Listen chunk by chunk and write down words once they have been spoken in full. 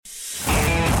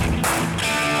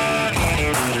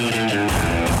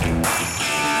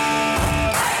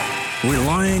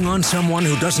Relying on someone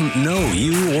who doesn't know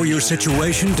you or your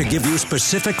situation to give you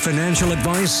specific financial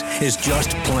advice is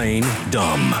just plain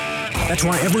dumb. That's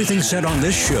why everything said on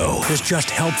this show is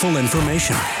just helpful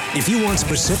information. If you want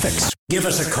specifics, give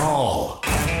us a call.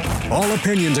 All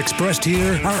opinions expressed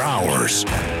here are ours.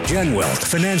 GenWealth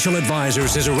Financial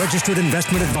Advisors is a registered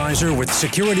investment advisor with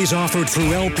securities offered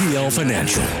through LPL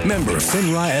Financial. Member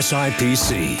FINRA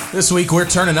SIPC. This week we're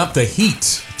turning up the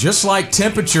heat. Just like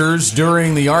temperatures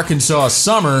during the Arkansas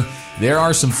summer, there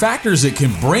are some factors that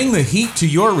can bring the heat to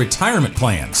your retirement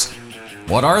plans.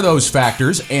 What are those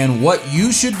factors and what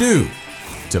you should do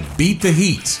to beat the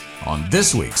heat on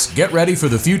this week's Get Ready for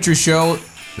the Future show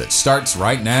that starts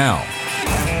right now.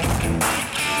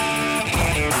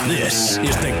 This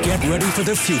is the Get Ready for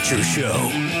the Future show.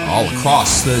 All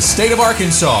across the state of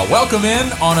Arkansas, welcome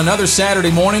in on another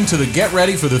Saturday morning to the Get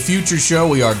Ready for the Future show.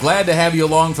 We are glad to have you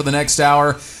along for the next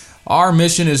hour. Our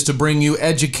mission is to bring you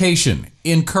education,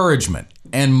 encouragement,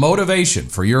 and motivation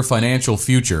for your financial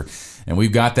future. And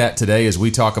we've got that today as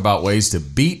we talk about ways to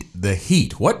beat the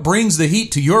heat. What brings the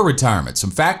heat to your retirement?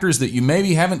 Some factors that you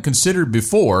maybe haven't considered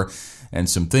before, and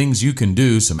some things you can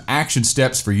do, some action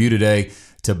steps for you today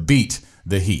to beat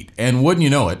the heat. And wouldn't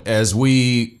you know it, as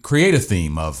we create a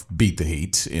theme of Beat the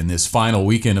Heat in this final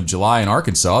weekend of July in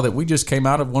Arkansas, that we just came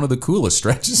out of one of the coolest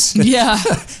stretches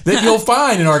that you'll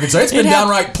find in Arkansas. It's been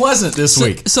downright pleasant this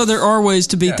week. So there are ways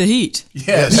to beat the heat.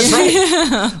 Yes, that's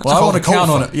right. Well, I want to count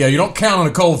on it. Yeah, you don't count on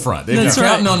a cold front. If you're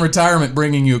counting on retirement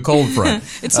bringing you a cold front.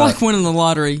 It's like winning the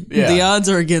lottery. Yeah. The odds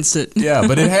are against it. Yeah,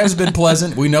 but it has been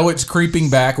pleasant. We know it's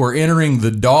creeping back. We're entering the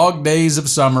dog days of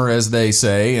summer, as they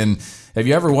say, and have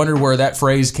you ever wondered where that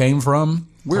phrase came from?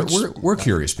 We're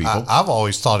curious people. I've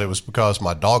always thought it was because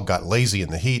my dog got lazy in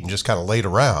the heat and just kind of laid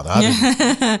around.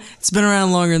 It's been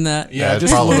around longer than that. Yeah,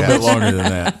 just a little bit longer than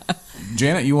that.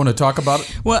 Janet, you want to talk about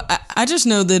it? Well, I just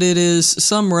know that it is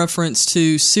some reference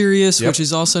to Sirius, which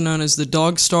is also known as the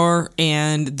Dog Star,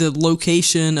 and the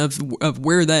location of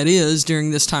where that is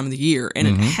during this time of the year. And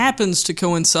it happens to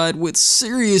coincide with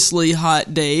seriously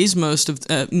hot days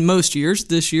most years.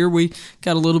 This year we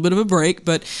got a little bit of a break,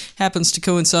 but happens to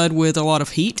coincide with a lot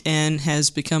of heat and has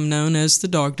become known as the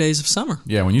dog days of summer.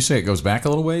 Yeah, when you say it goes back a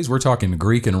little ways, we're talking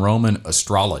Greek and Roman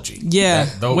astrology. Yeah,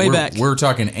 way back. We're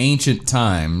talking ancient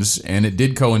times, and it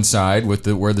did coincide with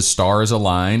where the stars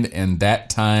aligned, and that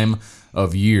time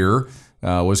of year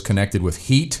was connected with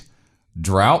heat,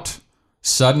 drought,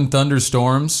 sudden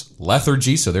thunderstorms,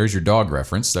 lethargy. So there's your dog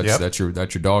reference. That's your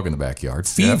dog in the backyard.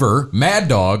 Fever, mad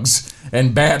dogs,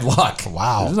 and bad luck.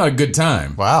 Wow, it's not a good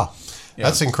time. Wow. Yeah.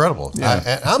 That's incredible.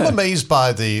 Yeah. I'm amazed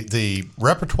by the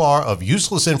repertoire of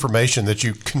useless information that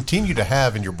you continue to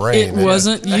have in your brain. It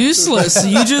wasn't useless.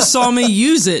 You just saw me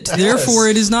use it. Therefore,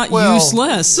 it is not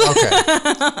useless. Okay.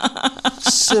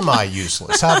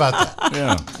 Semi-useless. How about that?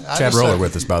 Yeah. Chad Roller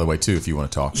with us, by the way, too, if you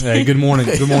want to talk. Hey, good morning.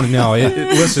 Good morning. No,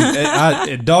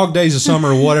 listen, dog days of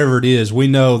summer, whatever it is, we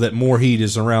know that more heat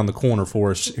is around the corner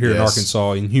for us here in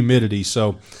Arkansas, and humidity.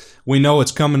 So we know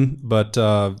it's coming, but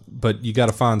you got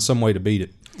to find some way to beat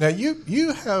it. Now,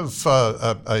 you have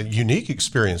a unique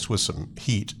experience with some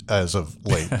heat as of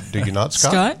late, do you not,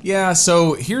 Scott? Yeah,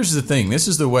 so here's the thing. This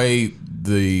is the way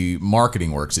the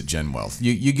marketing works at GenWealth.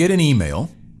 You get an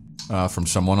email from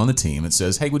someone on the team that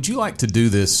says, hey, would you like to do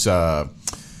this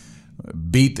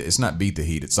it's not beat the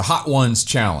heat, it's the Hot Ones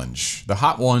Challenge. The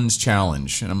Hot Ones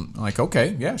Challenge. And I'm like,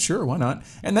 okay, yeah, sure, why not?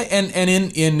 And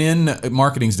in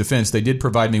marketing's defense, they did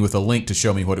provide me with a link to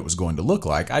show me what it was going to look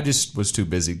like. I just was too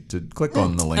busy to click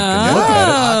on the link and look at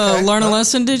it. Okay. Learn a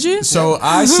lesson, did you? So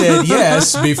I said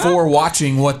yes before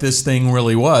watching what this thing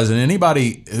really was. And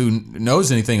anybody who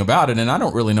knows anything about it, and I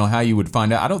don't really know how you would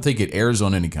find out. I don't think it airs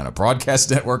on any kind of broadcast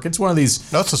network. It's one of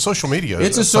these. No, it's a social media.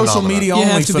 It's a social media only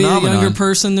phenomenon. You have to be a younger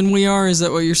person than we are. Is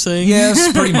that what you're saying?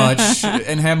 Yes, pretty much,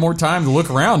 and have more time to look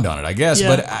around on it, I guess.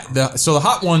 Yeah. But so the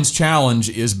Hot Ones Challenge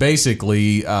is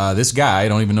basically this guy, I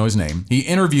don't even know his name, he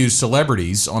interviews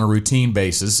celebrities on a routine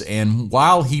basis, and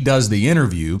while he does the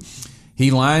interview,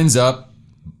 he lines up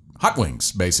hot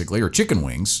wings, basically, or chicken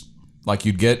wings, like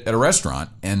you'd get at a restaurant,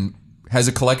 and has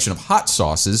a collection of hot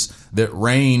sauces that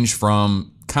range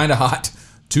from kind of hot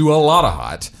to a lot of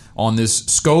hot on this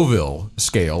Scoville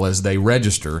scale as they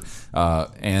register,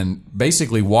 and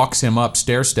basically walks him up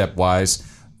stair-step-wise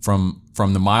from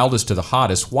the mildest to the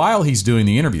hottest while he's doing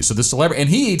the interview. So the celebrity, and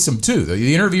he eats them too.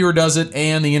 The interviewer does it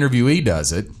and the interviewee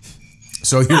does it.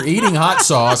 So you're eating hot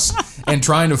sauce and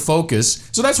trying to focus.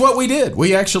 So that's what we did.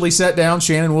 We actually sat down,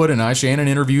 Shannon Wood and I. Shannon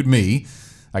interviewed me.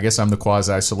 I guess I'm the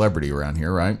quasi-celebrity around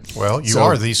here, right? Well, you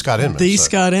are the Scott Inman.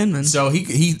 Scott Inman. So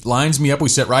he lines me up. We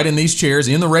sit right in these chairs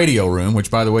in the radio room, which,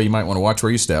 by the way, you might want to watch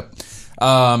where you step.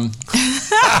 No,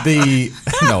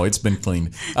 it's been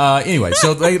cleaned. Anyway,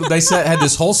 so they had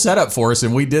this whole setup for us,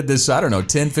 and we did this,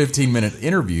 10-15 minute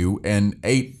interview and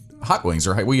ate hot wings,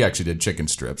 or we actually did chicken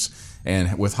strips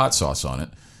and with hot sauce on it.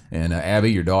 And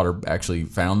Abby, your daughter, actually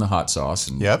found the hot sauce.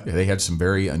 And they had some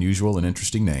very unusual and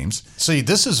interesting names. See,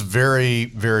 this is very,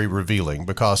 very revealing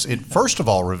because it first of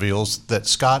all reveals that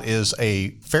Scott is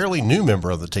a fairly new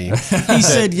member of the team. He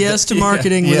said yes to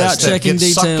marketing without checking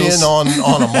details. Sucked in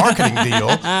on a marketing deal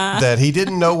that he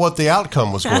didn't know what the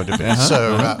outcome was going to be.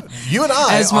 So you and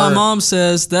I, as my mom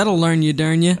says, that'll learn you,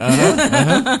 darn you.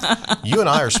 You and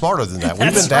I are smarter than that.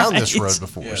 We've been down this road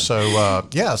before.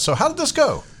 Yeah. So how did this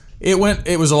go? It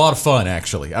was a lot of fun,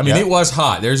 actually. I mean, It was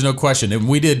hot. There's no question. And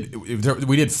we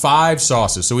did 5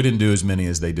 sauces, so we didn't do as many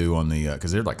as they do on the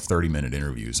because they're like 30-minute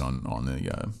interviews on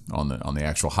the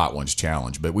actual Hot Ones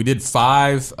challenge. But we did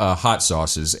 5 hot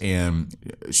sauces, and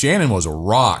Shannon was a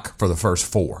rock for the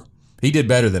first 4. He did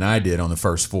better than I did on the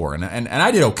first 4, and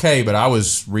I did okay, but I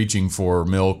was reaching for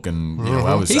milk, and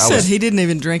He said he didn't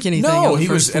even drink anything. No, he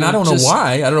was, and I don't know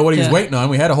why. I don't know what he was waiting on.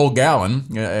 We had a whole gallon,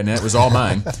 and that was all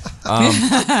mine.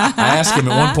 I asked him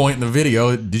at one point in the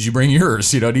video, "Did you bring yours?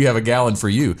 Do you have a gallon for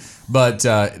you?" But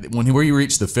when we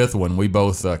reached the 5th one, we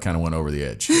both kind of went over the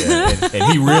edge,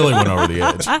 and he really went over the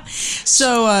edge.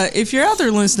 So if you're out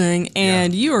there listening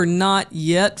and you are not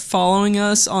yet following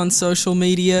us on social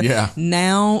media,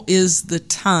 now is the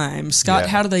time. Scott,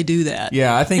 how do they do that?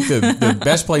 Yeah, I think the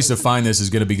best place to find this is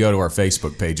going to go to our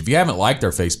Facebook page. If you haven't liked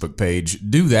our Facebook page,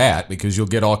 do that because you'll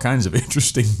get all kinds of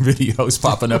interesting videos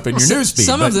popping up in your newsfeed.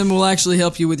 Some of them will actually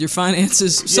help you with your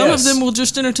finances. Some of them will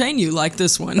just entertain you, like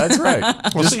this one. That's right.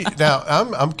 Well, see, now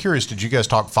I'm curious. Did you guys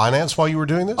talk finance while you were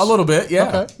doing this? A little bit,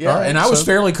 yeah. Okay. Yeah, right. And I was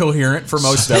fairly coherent for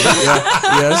most of it.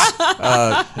 Yes.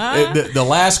 The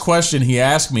last question he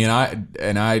asked me,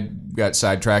 and I got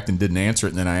sidetracked and didn't answer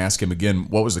it, and then I asked him again,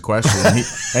 what was the question?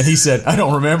 And he said, I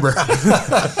don't remember.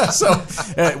 So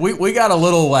we got a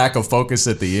little lack of focus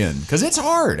at the end, because it's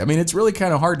hard. I mean, it's really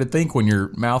kind of hard to think when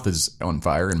your mouth is on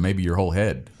fire and maybe your whole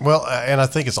head. Well, and I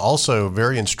think it's also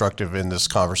very instructive in this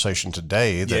conversation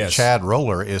today that Chad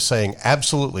Roller is saying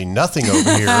absolutely nothing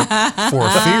over here for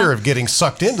fear of getting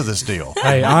sucked into this deal.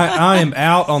 Hey, I am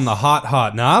out on the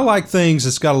hot. Now, I like things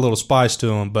that's got a little spice to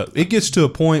them, but it gets to a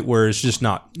point where it's just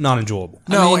not enjoyable.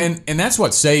 No, and that's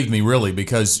what saved me, really,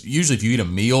 because usually if you eat a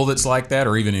meal that's like that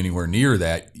or even anywhere near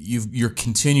that, you're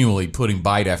continually putting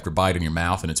bite after bite in your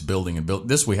mouth, and it's building and building.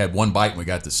 This, we had one bite and we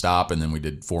got to stop, and then we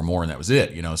did 4 more, and that was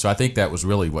it. So I think that was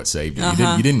really what saved you.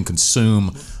 You didn't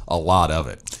consume a lot of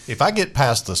it. If I get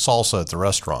past the salsa at the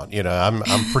restaurant,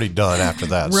 I'm pretty done after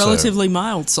that. Relatively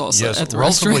mild salsa at the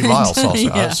restaurant. Relatively mild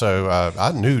salsa. So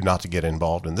I knew not to get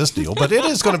involved in this deal, but it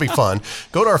is going to be fun.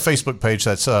 Go to our Facebook page.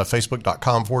 That's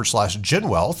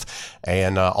facebook.com/GenWealth,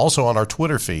 and also on our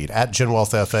Twitter feed at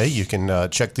GenWealthFA. You can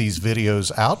check these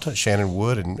videos out. Shannon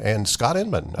Wood and Scott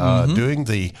Inman doing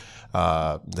the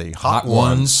Hot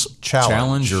Ones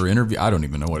challenge or interview. I don't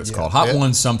even know what it's called. Hot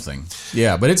Ones something.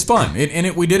 Yeah, but it's fun.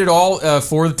 We did it all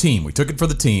for the team. We took it for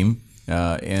the team,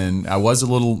 and I was a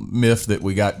little miffed that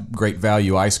we got Great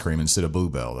Value ice cream instead of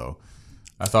Bluebell, though.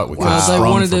 I thought we could have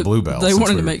sprung for Bluebell. They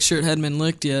wanted to make sure it hadn't been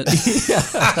licked yet. That's right.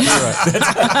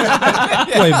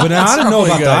 Wait, but now I didn't know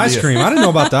about the ice cream. I didn't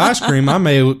know about the ice cream. I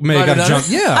may have got to jump.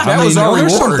 Yeah, there's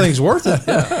some things worth it.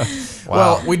 Yeah. Wow.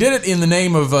 Well, we did it in the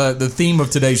name of the theme of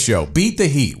today's show, Beat the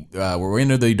Heat. We're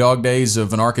into the dog days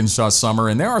of an Arkansas summer,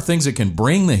 and there are things that can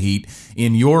bring the heat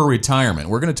in your retirement.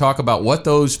 We're going to talk about what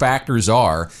those factors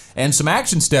are and some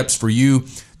action steps for you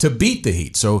to beat the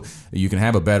heat so you can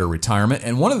have a better retirement.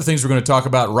 And one of the things we're going to talk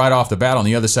about right off the bat on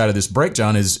the other side of this break,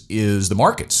 John, is the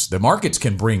markets. The markets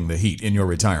can bring the heat in your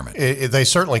retirement. They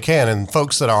certainly can. And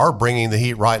folks that are bringing the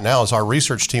heat right now is our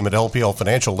research team at LPL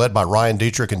Financial, led by Ryan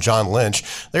Detrick and John Lynch.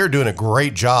 They're doing a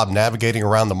great job navigating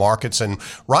around the markets. And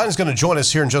Ryan's going to join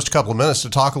us here in just a couple of minutes to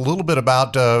talk a little bit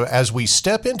about as we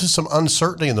step into some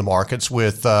uncertainty in the markets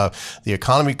with the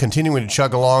economy continuing to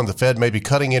chug along, the Fed maybe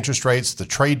cutting interest rates, the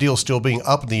trade deal still being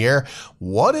up in the air.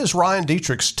 What is Ryan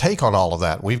Detrick's take on all of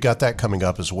that? We've got that coming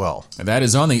up as well. And that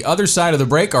is on the other side of the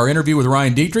break, our interview with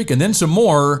Ryan Detrick, and then some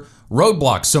more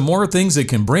roadblocks, some more things that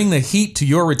can bring the heat to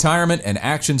your retirement and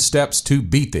action steps to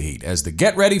beat the heat as the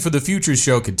Get Ready for the Future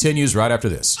show continues right after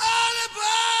this.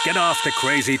 Get off the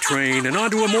crazy train and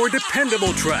onto a more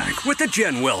dependable track with the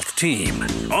GenWealth team.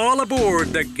 All aboard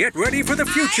the Get Ready for the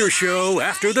Future show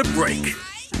after the break.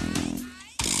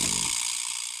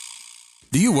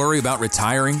 Do you worry about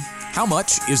retiring? How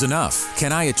much is enough?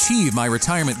 Can I achieve my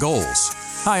retirement goals?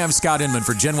 Hi, I'm Scott Inman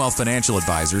for GenWealth Financial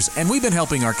Advisors, and we've been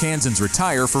helping Arkansans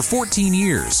retire for 14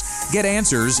 years. Get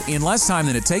answers in less time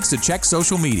than it takes to check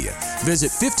social media. Visit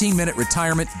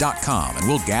 15minuteretirement.com, and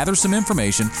we'll gather some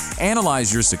information,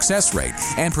 analyze your success rate,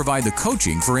 and provide the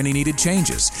coaching for any needed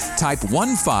changes. Type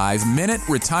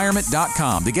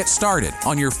 15minuteretirement.com to get started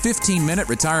on your 15-minute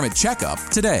retirement checkup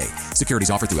today. Securities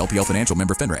offered through LPL Financial,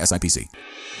 member FINRA, SIPC.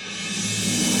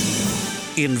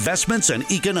 Investments and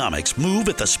economics move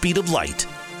at the speed of light,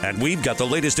 and we've got the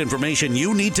latest information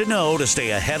you need to know to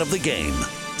stay ahead of the game.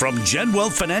 From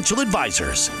GenWealth Financial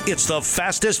Advisors, it's the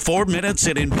fastest 4 minutes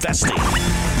in investing.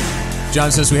 John,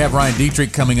 since we have Ryan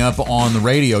Detrick coming up on the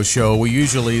radio show, we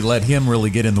usually let him really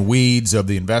get in the weeds of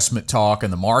the investment talk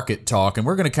and the market talk, and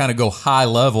we're going to kind of go high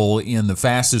level in the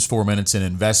fastest 4 minutes in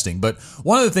investing. But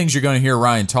one of the things you're going to hear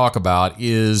Ryan talk about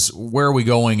is where are we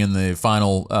going in the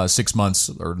final 6 months,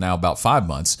 or now about 5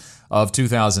 months, of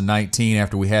 2019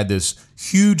 after we had this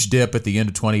huge dip at the end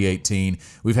of 2018.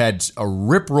 We've had a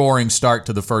rip-roaring start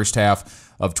to the first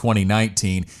half of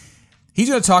 2019. He's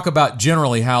going to talk about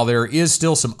generally how there is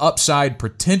still some upside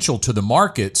potential to the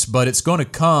markets, but it's going to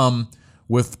come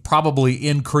with probably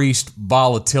increased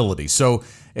volatility. So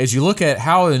as you look at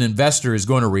how an investor is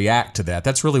going to react to that,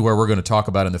 that's really where we're going to talk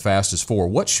about in the fastest four.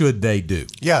 What should they do?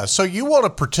 Yeah, so you want to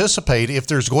participate if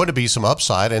there's going to be some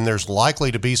upside, and there's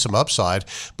likely to be some upside,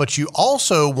 but you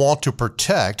also want to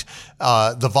protect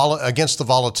against the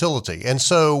volatility. And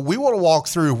so we want to walk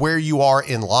through where you are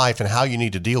in life and how you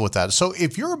need to deal with that. So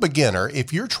if you're a beginner,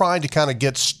 if you're trying to kind of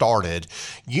get started,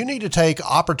 you need to take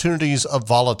opportunities of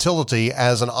volatility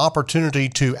as an opportunity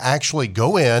to actually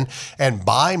go in and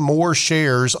buy more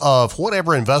shares of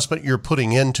whatever investment you're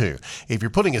putting into. If you're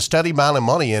putting a steady amount of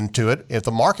money into it, if the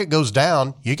market goes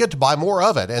down, you get to buy more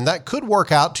of it. And that could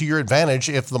work out to your advantage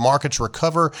if the markets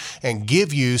recover and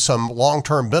give you some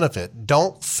long-term benefit.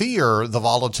 Don't fear the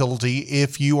volatility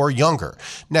if you are younger.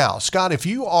 Now, Scott, if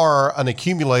you are an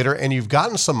accumulator and you've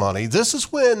gotten some money, this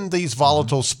is when these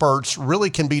volatile spurts really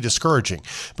can be discouraging,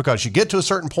 because you get to a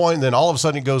certain point and then all of a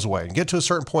sudden it goes away, and get to a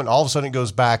certain point and all of a sudden it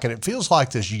goes back, and it feels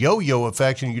like this yo-yo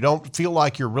effect and you don't feel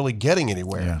like you're really getting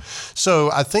anywhere. Yeah.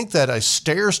 So I think that a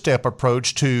stair-step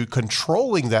approach to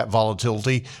controlling that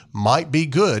volatility might be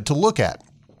good to look at.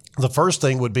 The first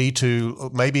thing would be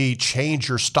to maybe change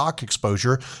your stock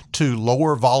exposure to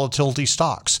lower volatility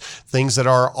stocks, things that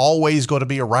are always going to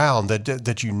be around,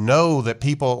 that you know that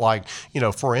people like,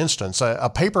 for instance,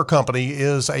 a paper company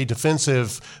is a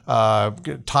defensive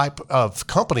type of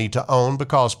company to own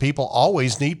because people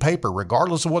always need paper,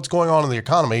 regardless of what's going on in the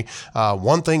economy.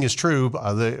 One thing is true,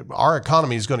 our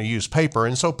economy is going to use paper,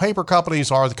 and so paper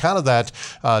companies are kind of that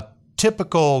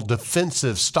typical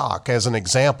defensive stock as an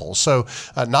example. So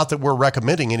not that we're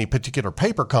recommending any particular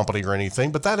paper company or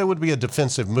anything, but that it would be a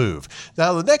defensive move.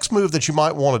 Now, the next move that you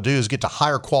might want to do is get to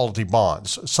higher quality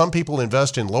bonds. Some people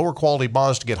invest in lower quality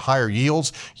bonds to get higher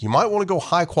yields. You might want to go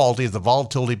high quality if the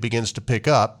volatility begins to pick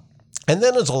up. And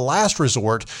then as a last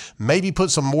resort, maybe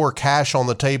put some more cash on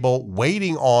the table,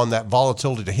 waiting on that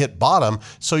volatility to hit bottom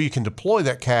so you can deploy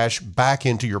that cash back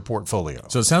into your portfolio.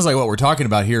 So it sounds like what we're talking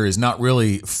about here is not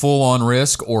really full on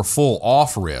risk or full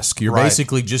off risk. You're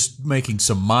basically just making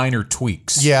some minor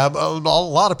tweaks. Yeah, a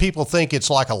lot of people think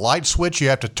it's like a light switch. You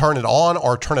have to turn it on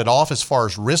or turn it off as far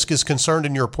as risk is concerned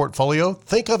in your portfolio.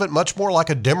 Think of it much more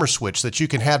like a dimmer switch, that you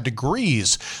can have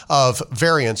degrees of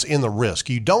variance in the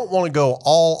risk. You don't want to go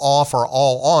all off or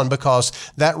all on, because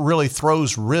that really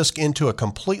throws risk into a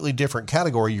completely different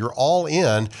category. You're all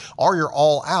in or you're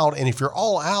all out. And if you're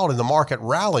all out and the market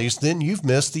rallies, then you've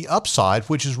missed the upside,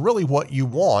 which is really what you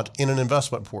want in an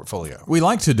investment portfolio. We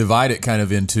like to divide it kind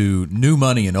of into new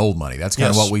money and old money. That's kind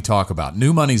of what we talk about.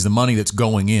 New money is the money that's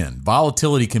going in.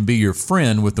 Volatility can be your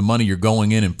friend with the money you're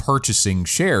going in and purchasing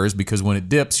shares, because when it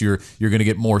dips, you're going to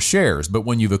get more shares. But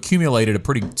when you've accumulated a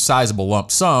pretty sizable lump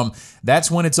sum,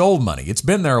 that's when it's old money. It's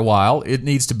been there a while. It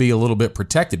needs to be a little bit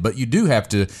protected, but you do have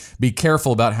to be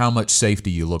careful about how much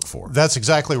safety you look for. That's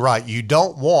exactly right. You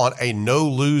don't want a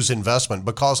no-lose investment,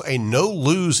 because a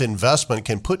no-lose investment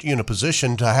can put you in a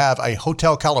position to have a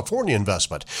Hotel California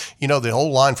investment. The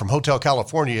whole line from Hotel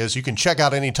California is you can check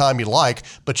out anytime you like,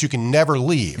 but you can never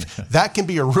leave. That can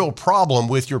be a real problem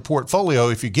with your portfolio.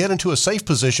 If you get into a safe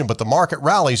position, but the market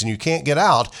rallies and you can't get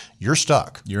out, you're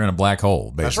stuck. You're in a black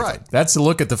hole, basically. That's right. That's a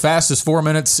look at the fastest 4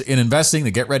 minutes in investing.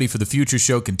 The Get Ready for the Future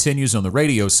show continues on the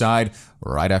radio side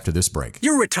right after this break.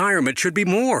 Your retirement should be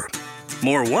more.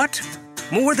 More what?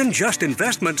 More than just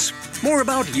investments. More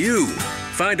about you.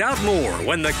 Find out more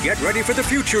when the Get Ready for the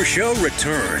Future show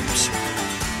returns.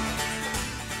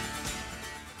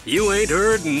 You ain't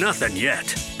heard nothing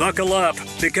yet. Buckle up,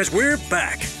 because we're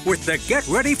back with the Get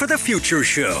Ready for the Future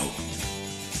show.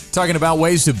 Talking about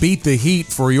ways to beat the heat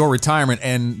for your retirement,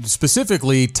 and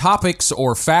specifically topics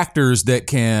or factors that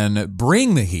can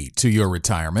bring the heat to your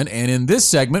retirement. And in this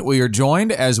segment, we are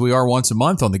joined, as we are once a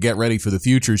month on the Get Ready for the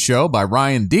Future show, by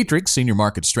Ryan Detrick, Senior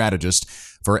Market Strategist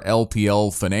for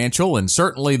LPL Financial. And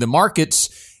certainly the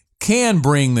markets can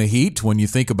bring the heat when you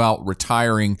think about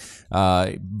retiring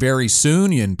very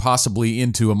soon and possibly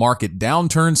into a market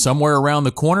downturn somewhere around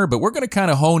the corner. But we're going to kind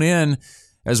of hone in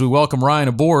as we welcome Ryan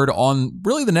aboard on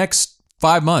really the next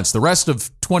 5 months, the rest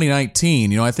of 2019.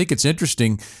 You know, I think it's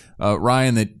interesting,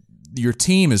 Ryan, that your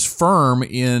team is firm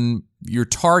in your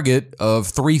target of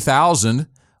 3,000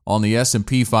 on the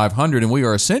S&P 500, and we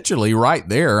are essentially right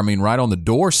there. I mean, right on the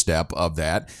doorstep of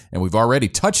that, and we've already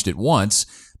touched it once.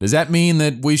 Does that mean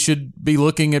that we should be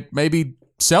looking at maybe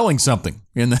selling something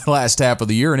in the last half of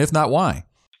the year? And if not, why?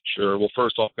 Sure. Well,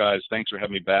 first off, guys, thanks for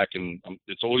having me back. And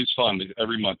it's always fun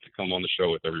every month to come on the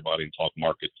show with everybody and talk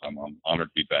markets. I'm honored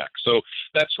to be back. So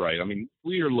that's right. I mean,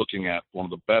 we are looking at one of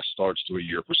the best starts to a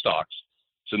year for stocks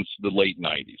since the late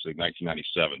 90s. Like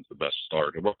 1997 is the best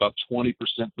start. And we're about 20%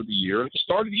 for the year. At the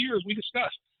start of the year, as we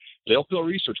discussed, at LPL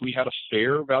Research, we had a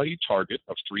fair value target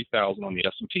of 3,000 on the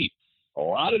S&P. A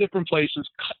lot of different places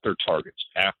cut their targets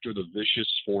after the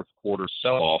vicious fourth quarter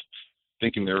sell-off,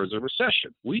 thinking there was a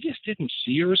recession. We just didn't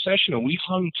see a recession, and we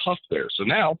hung tough there. So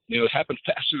now, it happened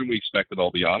faster than we expected,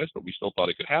 I'll be honest, but we still thought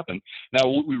it could happen. Now,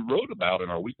 what we wrote about in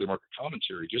our weekly market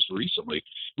commentary just recently,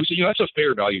 we said, that's a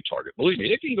fair value target. Believe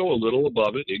me, it can go a little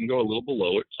above it. It can go a little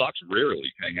below it. Stocks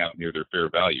rarely hang out near their fair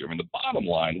value. I mean, the bottom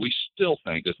line, we still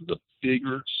think this is a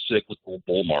bigger cyclical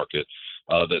bull market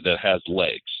that has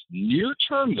legs. Near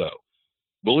term, though,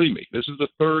 believe me, this is the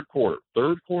third quarter.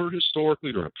 Third quarter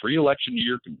historically during a pre-election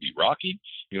year can be rocky.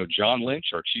 John Lynch,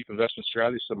 our chief investment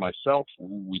strategist, and myself,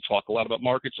 we talk a lot about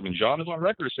markets. I mean, John is on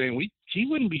record saying he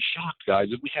wouldn't be shocked, guys,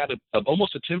 if we had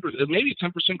almost a 10%, maybe a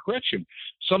 10% correction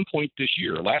some point this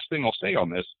year. Last thing I'll say on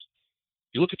this,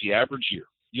 you look at the average year.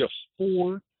 You have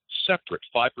 4 separate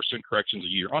 5% corrections a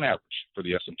year on average for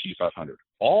the S&P 500.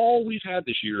 All we've had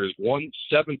this year is 1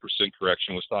 7%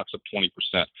 correction with stocks up 20%.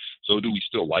 So do we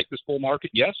still like this bull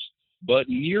market? Yes, but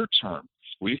near term,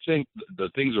 we think the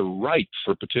things are ripe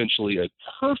for potentially a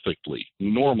perfectly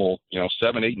normal,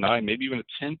 7, 8, 9, maybe even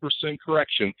a 10%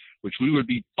 correction, which we would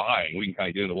be buying. We can kind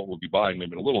of get into what we'll be buying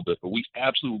maybe in a little bit, but we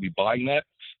absolutely will be buying that,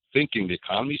 thinking the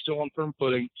economy is still on firm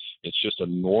footing. It's just a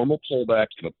normal pullback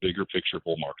in a bigger picture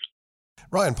bull market.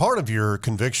 Ryan, part of your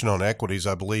conviction on equities,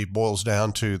 I believe, boils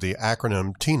down to the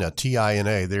acronym TINA,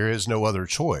 T-I-N-A. There is no other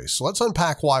choice. Let's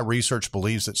unpack why research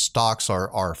believes that stocks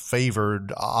are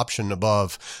favored option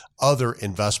above other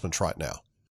investments right now.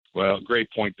 Well, great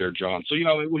point there, John. So,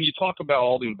 when you talk about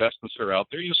all the investments that are out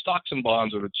there, stocks and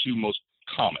bonds are the two most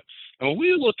common. And when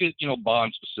we look at,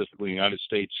 bonds specifically in the United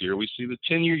States here, we see the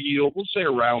 10-year yield, we'll say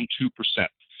around 2%.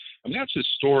 I mean, that's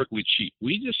historically cheap.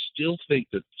 We just still think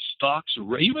that stocks,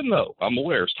 even though I'm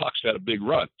aware stocks had a big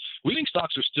run, we think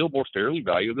stocks are still more fairly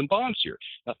valued than bonds here.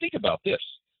 Now, think about this.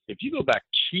 If you go back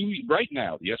to right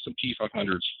now, the S&P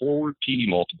 500's forward PE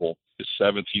multiple is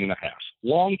 17.5.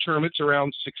 Long term, it's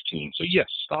around 16. So, yes,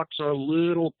 stocks are a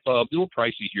little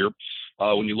pricey here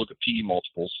when you look at PE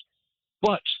multiples.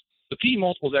 But the PE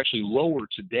multiple is actually lower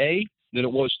today than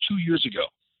it was 2 years ago.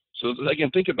 So, again,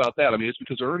 think about that. I mean, it's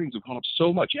because earnings have gone up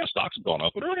so much. Yeah, stocks have gone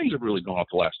up, but earnings have really gone up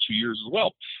the last 2 years as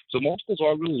well. So multiples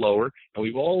are a little lower, and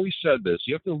we've always said this.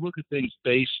 You have to look at things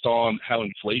based on how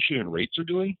inflation and rates are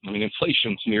doing. I mean,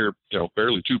 inflation's near,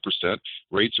 barely 2%.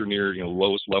 Rates are near,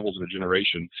 lowest levels in a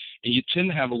generation, and you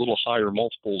tend to have a little higher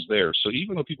multiples there. So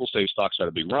even though people say stocks had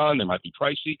a big run, they might be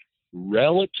pricey,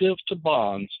 relative to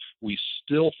bonds, we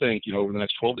still think, over the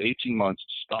next 12 to 18 months,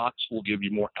 stocks will give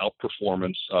you more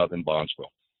outperformance than bonds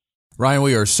will. Ryan,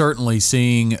 we are certainly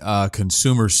seeing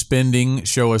consumer spending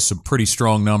show us some pretty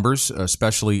strong numbers,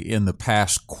 especially in the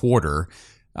past quarter.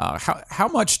 How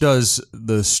much does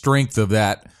the strength of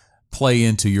that play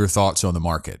into your thoughts on the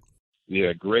market?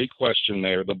 Yeah, great question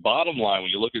there. The bottom line,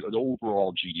 when you look at the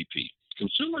overall GDP,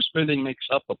 consumer spending makes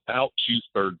up about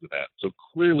 2/3 of that. So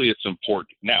clearly it's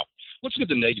important. Now, let's get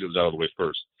the negatives out of the way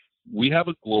first. We have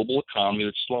a global economy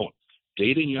that's slowing.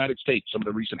 Data in the United States, some of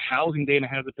the recent housing data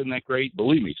hasn't been that great.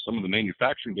 Believe me, some of the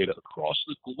manufacturing data across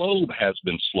the globe has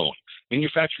been slowing.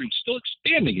 Manufacturing is still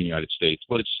expanding in the United States,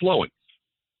 but it's slowing.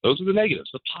 Those are the negatives.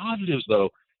 The positives, though,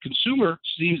 consumer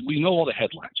seems, we know all the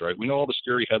headlines, right? We know all the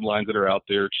scary headlines that are out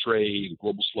there, trade,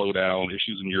 global slowdown,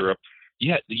 issues in Europe.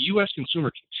 Yet the U.S.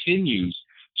 consumer continues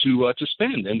to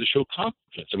spend and to show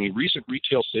confidence. I mean, recent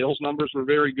retail sales numbers were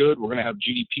very good. We're going to have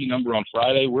GDP number on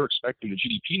Friday. We're expecting the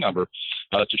GDP number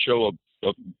to show a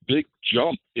big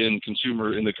jump in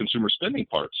the consumer spending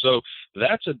part. So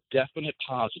that's a definite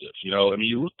positive. You know, I mean,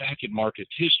 you look back at market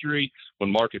history,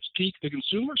 when markets peak, the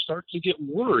consumer starts to get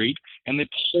worried and they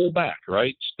pull back,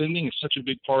 right? Spending is such a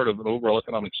big part of an overall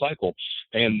economic cycle,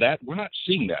 and that we're not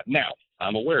seeing that. Now,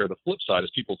 I'm aware the flip side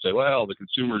is people say, well, the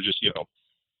consumer just,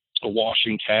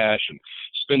 washing cash and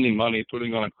spending money,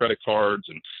 putting on credit cards,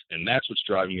 and that's what's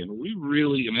driving it. We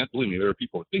really, I mean, believe me, there are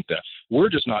people who think that. We're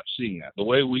just not seeing that. The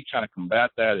way we kind of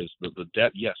combat that is the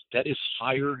debt. Yes, debt is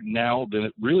higher now than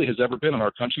it really has ever been in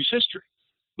our country's history.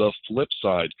 The flip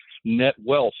side, net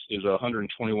wealth is $121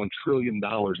 trillion in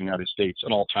the United States,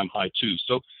 an all-time high too.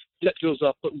 So debt goes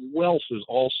up, but wealth is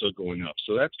also going up.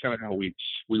 So that's kind of how we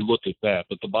look at that.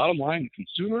 But the bottom line, the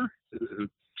consumer,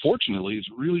 fortunately, is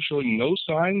really showing no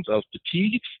signs of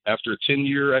fatigue after a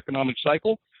 10-year economic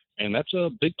cycle. And that's a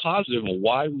big positive and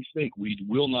why we think we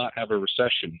will not have a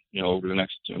recession, over the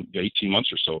next 18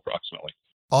 months or so approximately.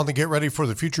 On the Get Ready for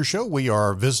the Future show, we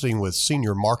are visiting with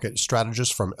Senior Market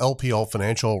Strategist from LPL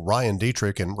Financial, Ryan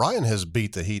Detrick. And Ryan has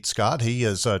beat the heat, Scott. He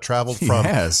has traveled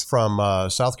from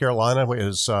South Carolina,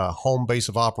 his home base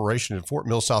of operation in Fort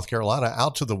Mill, South Carolina,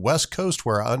 out to the West Coast,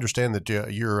 where I understand that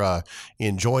you're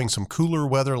enjoying some cooler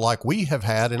weather like we have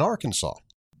had in Arkansas.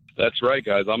 That's right,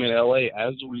 guys. I'm in LA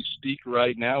as we speak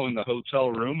right now in the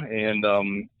hotel room. And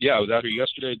I was out here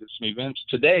yesterday, did some events.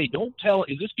 Today, don't tell,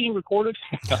 is this being recorded?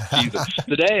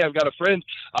 Today, I've got a friend.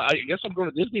 I guess I'm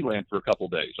going to Disneyland for a couple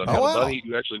of days. I've got a buddy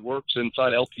who actually works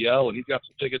inside LPL, and he's got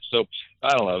some tickets. So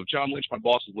I don't know. John Lynch, my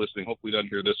boss, is listening. Hopefully, he doesn't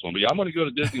hear this one. But yeah, I'm going to go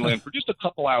to Disneyland for just a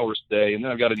couple hours today, and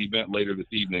then I've got an event later this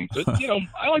evening. So,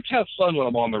 I like to have fun when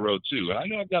I'm on the road, too. And I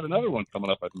know I've got another one coming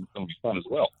up. I think it's going to be fun as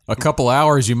well. A couple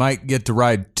hours, you might get to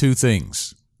ride two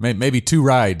things, maybe two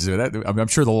rides. I'm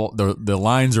sure the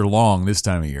lines are long this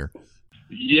time of year.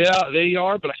 Yeah, they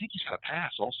are, but I think he's got a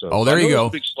pass also. Oh, there you go.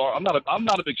 I'm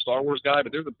not a big Star Wars guy,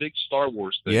 but there's a big Star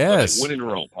Wars thing. Yes. When in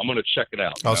Rome, I'm going to check it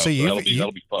out. Oh, see,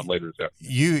 that'll be fun later this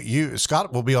afternoon.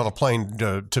 Scott will be on a plane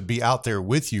to be out there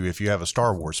with you if you have a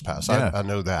Star Wars pass. Yeah. I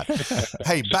know that.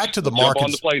 Hey, back to the markets. Jump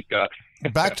on the plane, Scott.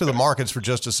 Back to the markets for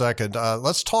just a second.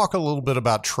 Let's talk a little bit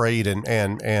about trade and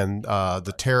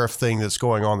the tariff thing that's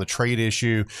going on, the trade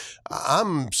issue.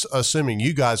 I'm assuming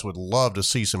you guys would love to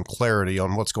see some clarity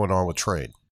on what's going on with trade.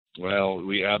 Well,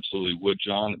 we absolutely would,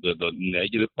 John. The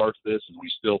negative part of this is we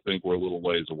still think we're a little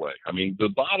ways away. I mean, the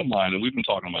bottom line, and we've been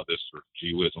talking about this for,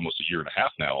 almost a year and a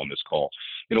half now on this call.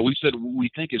 We said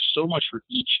we think it's so much for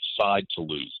each side to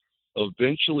lose.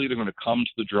 Eventually, they're going to come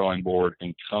to the drawing board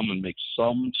and come and make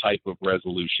some type of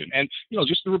resolution. And,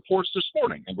 just the reports this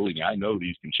morning, and believe me, I know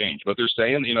these can change, but they're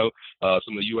saying, some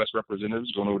of the U.S.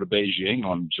 representatives going over to Beijing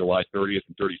on July 30th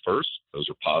and 31st. Those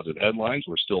are positive headlines.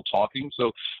 We're still talking. So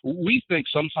we think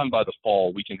sometime by the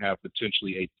fall, we can have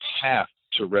potentially a path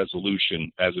to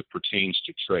resolution as it pertains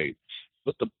to trade.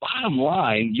 But the bottom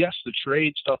line, yes, the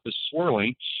trade stuff is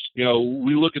swirling.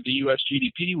 We look at the U.S.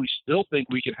 GDP, we still think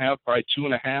we can have probably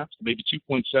 2.5 to maybe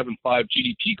 2.75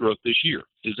 GDP growth this year.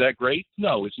 Is that great?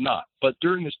 No, it's not. But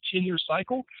during this 10-year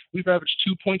cycle, we've averaged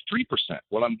 2.3%.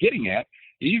 What I'm getting at,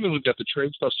 even we've got the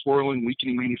trade stuff swirling,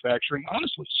 weakening manufacturing,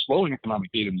 honestly, slowing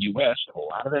economic data in the U.S., a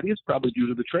lot of that is probably due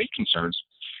to the trade concerns.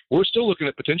 We're still looking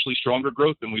at potentially stronger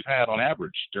growth than we've had on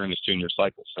average during this 10-year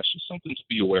cycle. So that's just something to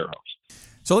be aware of.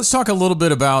 So let's talk a little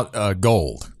bit about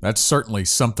gold. That's certainly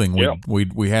something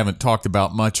we haven't talked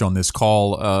about much on this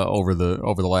call over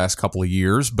the last couple of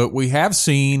years, but we have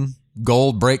seen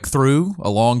gold break through a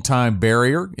long-time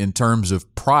barrier in terms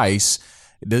of price.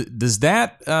 Does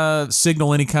that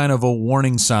signal any kind of a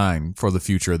warning sign for the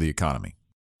future of the economy?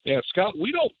 Yeah, Scott,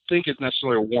 we don't think it's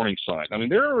necessarily a warning sign. I mean,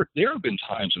 there have been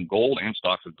times when gold and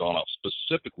stocks have gone up.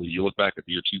 Specifically, you look back at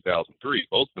the year 2003,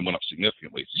 both of them went up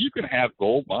significantly. So you can have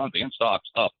gold, bonds, and stocks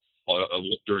up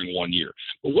during 1 year.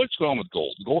 But what's going on with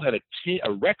gold? Gold had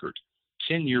a record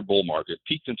 10-year bull market,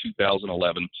 peaked in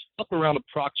 2011, up around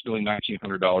approximately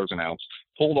 $1,900 an ounce,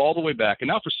 pulled all the way back, and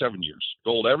now for 7 years,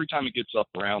 gold, every time it gets up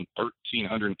around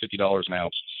 $1,350 an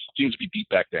ounce, seems to be beat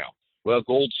back down. Well,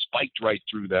 gold spiked right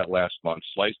through that last month,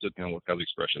 sliced it, what's the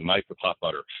expression, knife with hot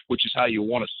butter, which is how you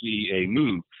want to see a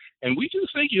move. And we do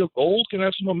think gold can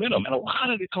have some momentum, and a lot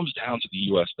of it comes down to the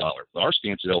U.S. dollar. Our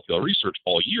stance at LPL Research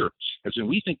all year has been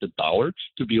we think the dollar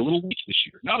could be a little weak this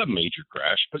year. Not a major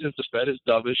crash, but if the Fed is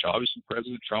dovish, obviously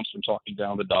President Trump's been talking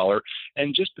down the dollar,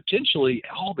 and just potentially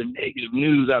all the negative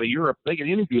news out of Europe, they get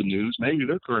any good news, maybe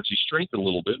their currency strengthened a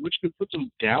little bit, which could put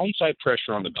some downside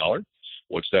pressure on the dollar.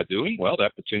 What's that doing? Well,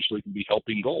 that potentially can be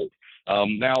helping gold.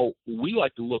 Now, we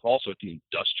like to look also at the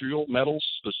industrial metals,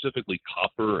 specifically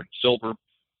copper and silver.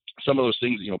 Some of those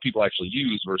things, people actually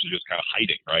use versus just kind of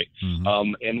hiding, right?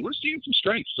 Mm-hmm. And we're seeing some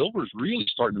strength. Silver is really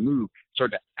starting to move,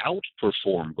 starting to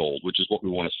outperform gold, which is what we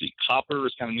want to see. Copper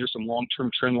is kind of near some long-term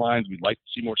trend lines. We'd like to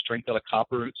see more strength out of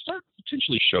copper, and it's starting to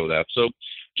potentially show that. So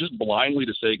just blindly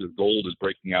to say that gold is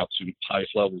breaking out to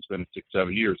highest levels it's been in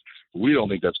 6-7 years, we don't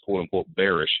think that's quote-unquote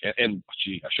bearish. And I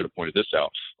should have pointed this out.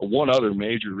 One other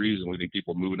major reason we think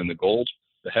people are moving into gold,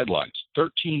 the headlines,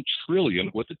 $13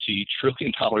 trillion with a T,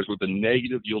 trillion dollars with a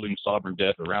negative yielding sovereign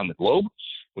debt around the globe.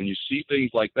 When you see things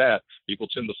like that, people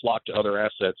tend to flock to other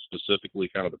assets,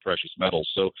 specifically kind of the precious metals.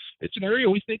 So it's an area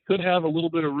we think could have a little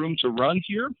bit of room to run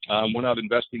here. We're not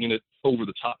investing in it over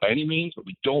the top by any means, but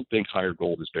we don't think higher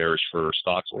gold is bearish for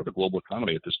stocks or the global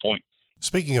economy at this point.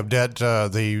 Speaking of debt,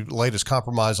 the latest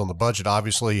compromise on the budget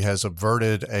obviously has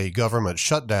averted a government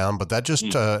shutdown, but that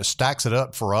just stacks it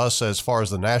up for us as far as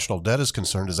the national debt is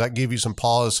concerned. Does that give you some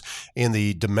pause in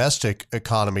the domestic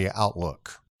economy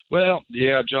outlook? Well,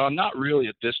 yeah, John, not really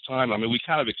at this time. I mean, we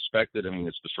kind of expected,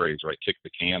 it's the phrase, right, kick the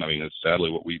can. It's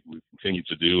sadly what we continue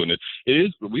to do. And it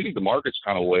is, we think the market's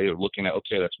kind of way of looking at,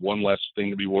 okay, that's one less thing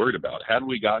to be worried about. Had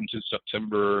we gotten to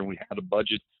September and we had a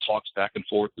budget talks back and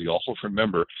forth, we also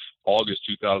remember August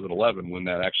 2011 when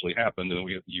that actually happened, and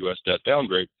we had the U.S. debt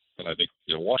downgrade. And I think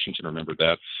Washington remembered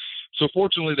that. So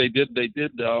fortunately, they did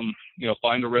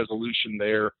find a resolution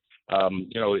there.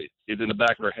 It's in the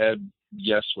back of our head.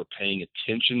 Yes, we're paying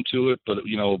attention to it, but,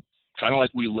 kind of like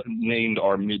we named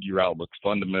our mid-year outlook,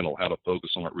 fundamental, how to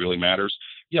focus on what really matters.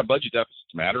 Yeah, budget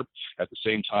deficits matter. At the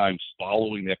same time,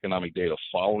 following the economic data,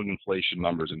 following inflation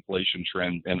numbers, inflation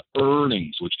trends, and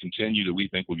earnings, which continue to, we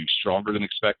think, will be stronger than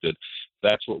expected,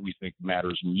 that's what we think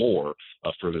matters more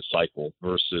for this cycle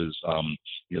versus,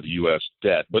 the U.S.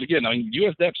 debt. But again,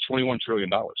 U.S. debt's $21 trillion,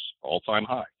 all-time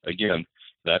high. Again,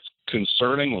 that's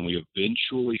concerning when we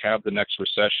eventually have the next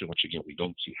recession, which, again, we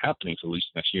don't see happening for at least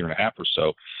the next year and a half or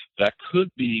so. That could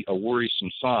be a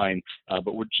worrisome sign,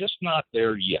 but we're just not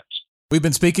there yet. We've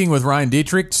been speaking with Ryan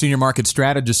Detrick, Senior Market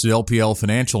Strategist at LPL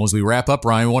Financial. As we wrap up,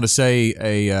 Ryan, I want to say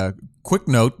a quick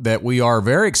note that we are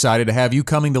very excited to have you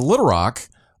coming to Little Rock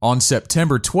on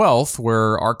September 12th,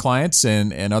 where our clients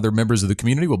and other members of the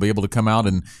community will be able to come out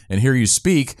and hear you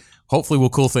speak. Hopefully we'll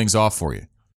cool things off for you.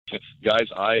 Guys,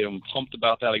 I am pumped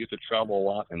about that. I get to travel a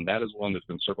lot, and that is one that's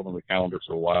been circled on the calendar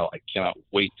for a while. I cannot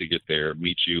wait to get there,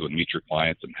 meet you, and meet your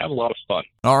clients, and have a lot of fun.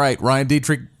 All right, Ryan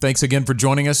Detrick, thanks again for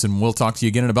joining us, and we'll talk to you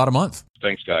again in about a month.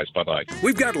 Thanks, guys. Bye-bye.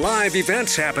 We've got live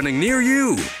events happening near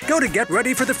you. Go to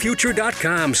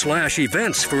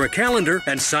getreadyforthefuture.com/events for a calendar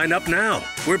and sign up now.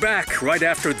 We're back right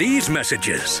after these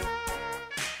messages.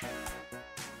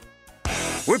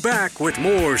 We're back with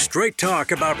more straight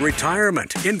talk about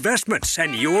retirement, investments,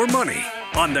 and your money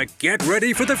on the Get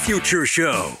Ready for the Future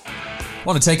show. I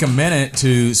want to take a minute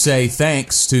to say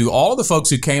thanks to all of the folks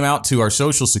who came out to our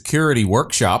Social Security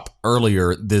workshop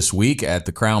earlier this week at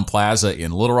the Crown Plaza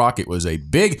in Little Rock. It was a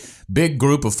big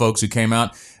group of folks who came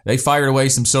out. They fired away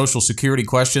some Social Security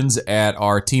questions at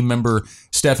our team member,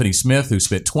 Stephanie Smith, who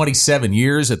spent 27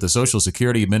 years at the Social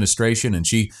Security Administration, and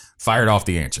she fired off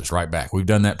the answers right back. We've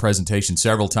done that presentation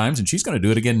several times, and she's going to do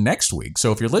it again next week.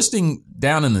 So if you're listening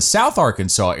down in the South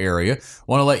Arkansas area, I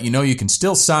want to let you know you can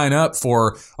still sign up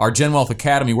for our GenWealth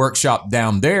Academy workshop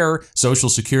down there. Social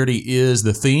Security is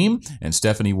the theme, and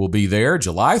Stephanie will be there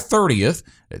July 30th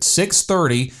at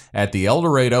 6:30 at the El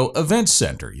Dorado Events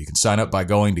Center. You can sign up by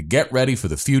going to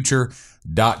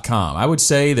getreadyforthefuture.com. I would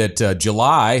say that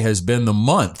July has been the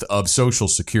month of Social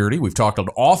Security. We've talked an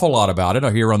awful lot about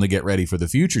it here on the Get Ready for the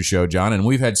Future show, John, and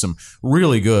we've had some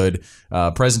really good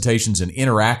presentations and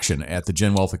interaction at the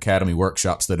GenWealth Academy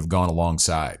workshops that have gone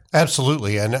alongside.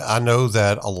 Absolutely. And I know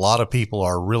that a lot of people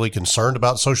are really concerned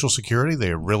about Social Security.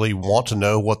 They really want to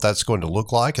know what that's going to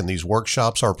look like. And these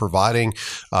workshops are providing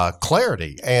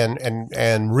clarity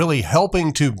and really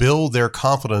helping to build their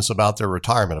confidence about their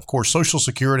retirement. Of course, Social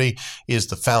Security is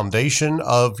the foundation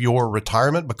of your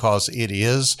retirement because it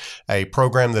is a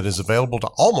program that is available to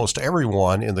almost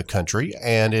everyone in the country.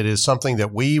 And it is something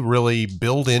that we really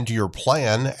build into your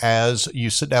plan as you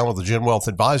sit down with a GenWealth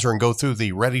advisor and go through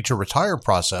the Ready to Retire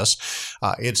process.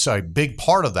 It's a big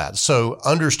part of that. So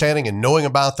understanding and knowing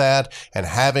about that and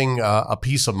having a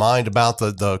peace of mind about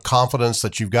the confidence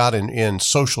that you've got in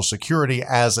Social Security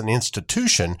as an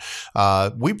institution,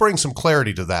 we bring some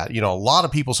clarity to that. A lot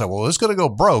of people say, well, it's going to go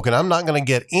broke and I'm not not going to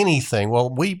get anything.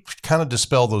 Well, we kind of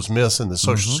dispel those myths in the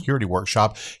Social Security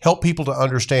workshop, help people to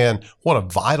understand what a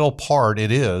vital part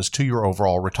it is to your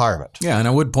overall retirement. Yeah, and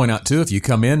I would point out, too, if you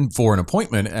come in for an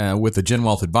appointment with a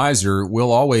GenWealth advisor,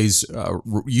 we'll always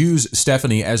use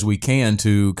Stephanie as we can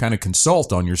to kind of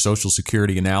consult on your Social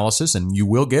Security analysis, and you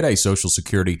will get a Social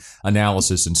Security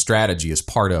analysis and strategy as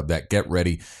part of that Get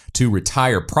Ready to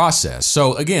Retire process.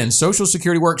 So again, Social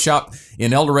Security Workshop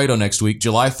in El Dorado next week,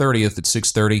 July 30th at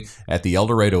 6:30 at the El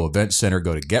Dorado Event Center.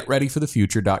 Go to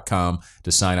getreadyforthefuture.com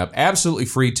to sign up. Absolutely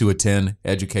free to attend.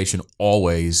 Education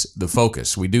always the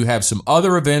focus. We do have some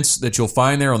other events that you'll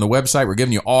find there on the website. We're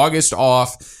giving you August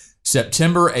off.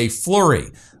 September, a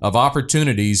flurry of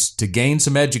opportunities to gain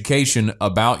some education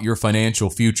about your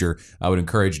financial future. I would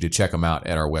encourage you to check them out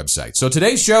at our website. So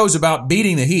today's show is about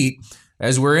beating the heat.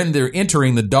 As we're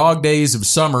entering the dog days of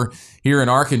summer here in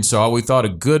Arkansas, we thought a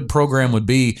good program would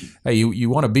be, hey, you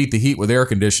want to beat the heat with air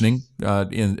conditioning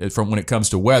from when it comes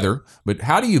to weather, but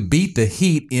how do you beat the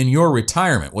heat in your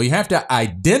retirement? Well, you have to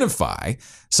identify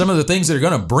some of the things that are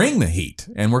going to bring the heat,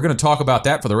 and we're going to talk about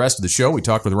that for the rest of the show. We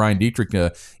talked with Ryan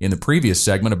Detrick in the previous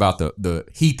segment about the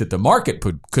heat that the market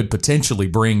could potentially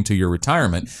bring to your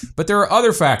retirement, but there are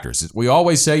other factors. We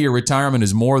always say your retirement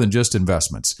is more than just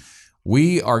investments.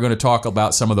 We are going to talk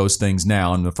about some of those things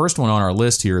now. And the first one on our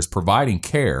list here is providing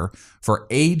care for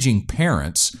aging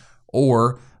parents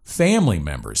or family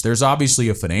members. There's obviously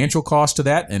a financial cost to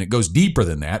that, and it goes deeper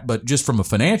than that. But just from a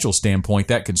financial standpoint,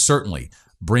 that can certainly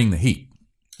bring the heat.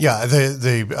 Yeah,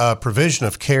 the provision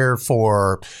of care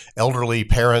for elderly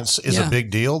parents is a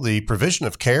big deal. The provision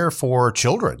of care for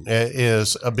children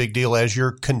is a big deal as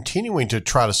you're continuing to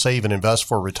try to save and invest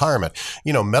for retirement.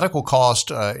 You know, medical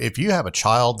cost, if you have a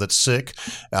child that's sick,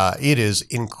 it is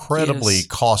incredibly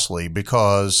costly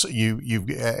because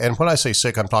and when I say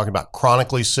sick, I'm talking about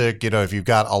chronically sick. You know, if you've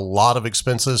got a lot of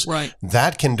expenses,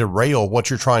 that can derail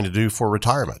what you're trying to do for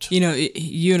retirement. You know,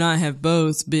 you and I have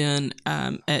both been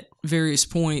at various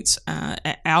points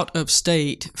out of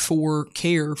state for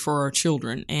care for our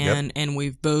children, and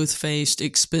we've both faced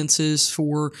expenses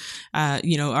for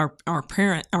our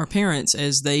parents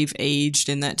as they've aged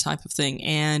and that type of thing,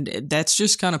 and that's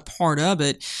just kind of part of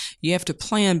it. You have to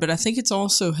plan, but I think it's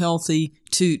also healthy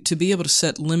to be able to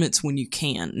set limits when you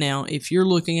can. Now, if you're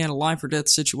looking at a life or death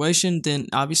situation, then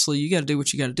obviously you got to do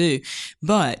what you got to do.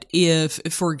 But if,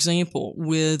 for example,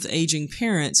 with aging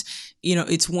parents, you know,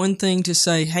 it's one thing to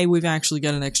say, hey, we've actually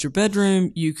got an extra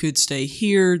bedroom. You could stay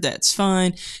here. That's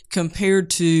fine. Compared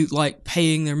to like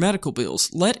paying their medical bills.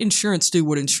 Let insurance do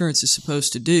what insurance is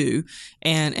supposed to do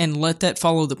and let that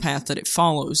follow the path that it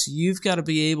follows. You've got to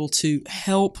be able to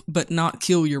help but not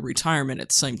kill your retirement at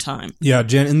the same time. Yeah,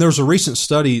 Jen, and there's a recent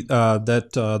study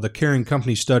that the Caring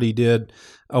Company study did.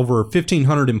 Over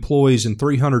 1,500 employees and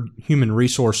 300 human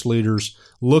resource leaders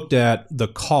looked at the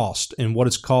cost and what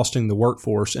it's costing the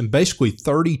workforce. And basically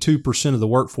 32% of the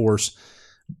workforce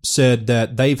said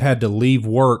that they've had to leave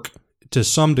work to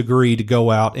some degree to go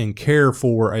out and care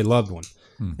for a loved one.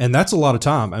 And that's a lot of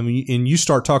time. I mean, and you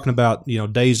start talking about, you know,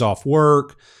 days off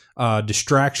work,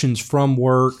 distractions from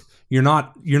work. You're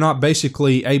not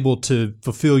basically able to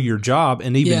fulfill your job.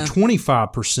 And even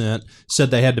 25%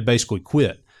 said they had to basically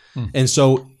quit. And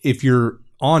so if you're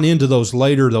on into those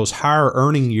higher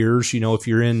earning years, you know, if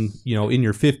you're in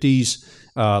your 50s,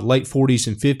 late 40s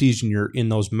and 50s, and you're in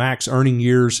those max earning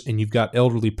years and you've got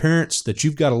elderly parents that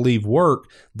you've got to leave work,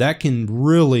 that can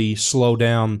really slow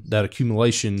down that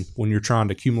accumulation when you're trying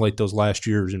to accumulate those last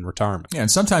years in retirement. Yeah,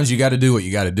 and sometimes you got to do what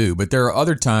you got to do. But there are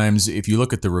other times, if you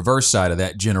look at the reverse side of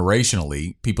that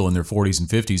generationally, people in their 40s and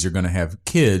 50s are going to have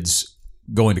kids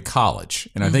going to college.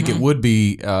 And I think it would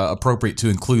be appropriate to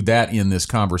include that in this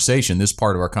conversation, this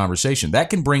part of our conversation. That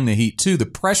can bring the heat too. The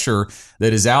pressure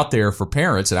that is out there for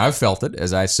parents, and I've felt it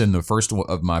as I send the first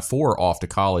of my 4 off to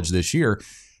college this year.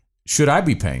 Should I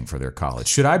be paying for their college?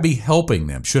 Should I be helping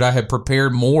them? Should I have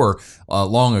prepared more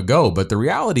long ago? But the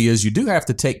reality is you do have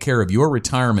to take care of your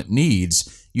retirement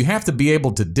needs. You have to be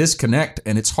able to disconnect,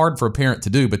 and it's hard for a parent to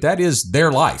do, but that is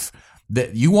their life.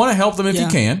 That you want to help them if you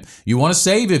can. You want to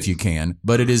save if you can,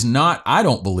 but it is not, I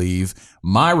don't believe,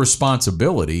 my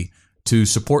responsibility to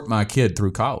support my kid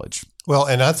through college. Well,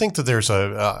 and I think that there's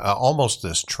almost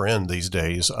this trend these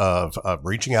days of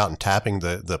reaching out and tapping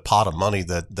the pot of money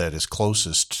that is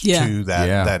closest to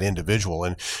that individual.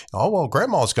 And,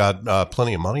 grandma's got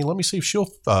plenty of money. Let me see if she'll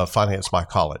finance my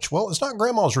college. Well, it's not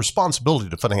grandma's responsibility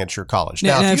to finance your college.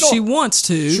 Now if she wants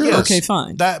to, okay,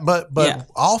 fine. But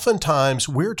oftentimes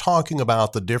we're talking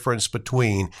about the difference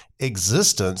between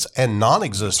existence and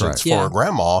non-existence for a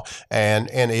grandma. And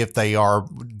if they are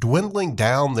dwindling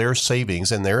down their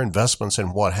savings and their investment investments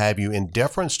and what have you in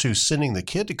deference to sending the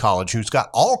kid to college, who's got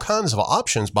all kinds of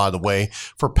options, by the way,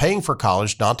 for paying for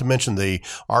college, not to mention the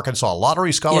Arkansas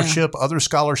Lottery Scholarship, other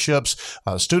scholarships,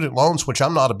 student loans, which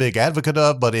I'm not a big advocate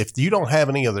of, but if you don't have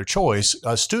any other choice,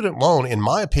 a student loan, in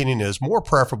my opinion, is more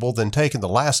preferable than taking the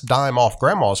last dime off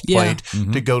grandma's plate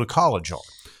to go to college on.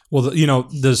 Well,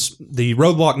 the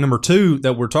roadblock number 2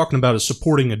 that we're talking about is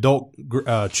supporting adult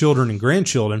children and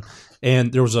grandchildren.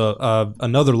 And there was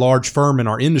another large firm in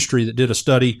our industry that did a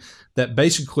study that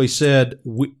basically said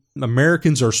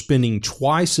Americans are spending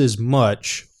twice as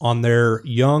much on their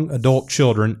young adult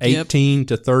children, 18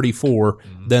 to 34,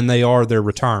 than they are their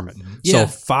retirement. So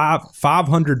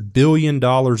 $500 billion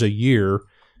a year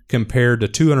compared to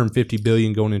 $250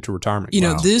 billion going into retirement. You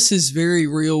know, this is very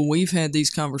real. We've had these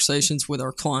conversations with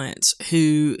our clients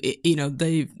who, you know,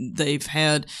 they've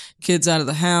had kids out of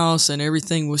the house and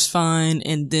everything was fine,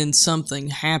 and then something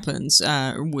happens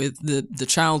with the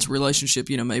child's relationship.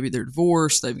 You know, maybe they're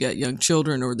divorced, they've got young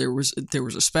children, or there was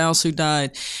a spouse who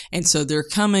died, and so they're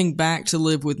coming back to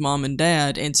live with mom and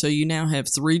dad, and so you now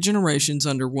have 3 generations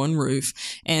under one roof,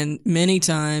 and many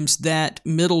times that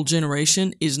middle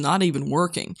generation is not even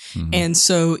working. And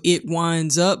so it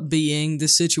winds up being the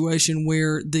situation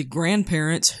where the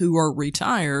grandparents who are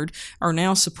retired are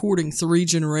now supporting 3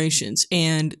 generations,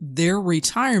 and their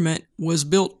retirement was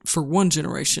built for 1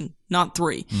 generation, not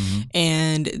 3.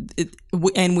 And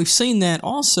we've seen that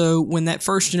also when that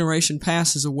first generation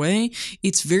passes away.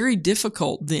 It's very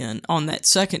difficult then on that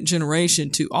second generation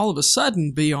to all of a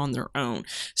sudden be on their own.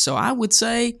 So I would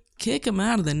say, kick them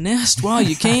out of the nest while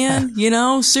you can, you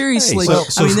know, seriously. Hey,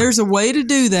 I mean, there's a way to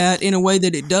do that in a way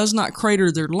that it does not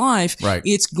crater their life. Right.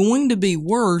 It's going to be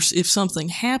worse if something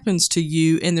happens to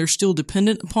you and they're still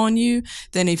dependent upon you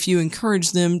than if you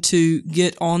encourage them to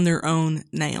get on their own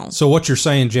now. So what you're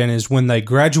saying, Jen, is when they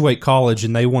graduate college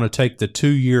and they want to take the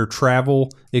 2-year travel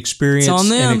experience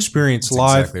and experience That's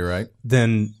life, exactly right.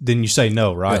 then you say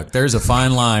no, right? Look, there's a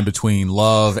fine line between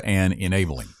love and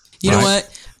enabling. You know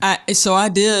what? I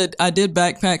did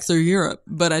backpack through Europe,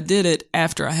 but I did it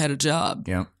after I had a job.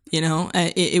 Yeah. You know,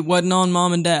 it wasn't on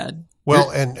mom and dad.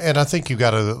 Well, and I think you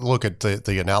got to look at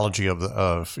the analogy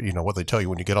of you know what they tell you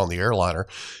when you get on the airliner,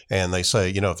 and they say,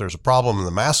 you know, if there's a problem and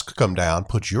the masks come down,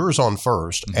 put yours on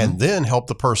first, and then help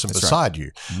the person beside you.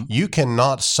 You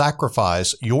cannot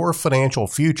sacrifice your financial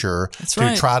future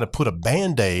to try to put a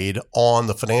Band-Aid on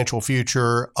the financial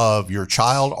future of your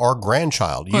child or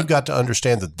grandchild. You've got to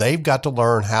understand that they've got to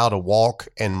learn how to walk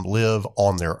and live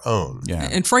on their own. Yeah.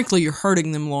 And frankly, you're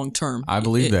hurting them long term. I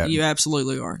believe that. You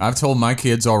absolutely are. I've told my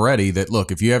kids already that,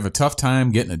 look, if you have a tough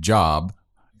time getting a job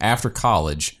after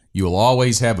college, you will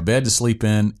always have a bed to sleep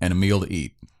in and a meal to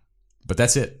eat. But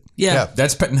that's it. Yeah.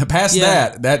 That's past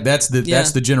that's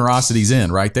the generosity's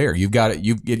end right there. You've got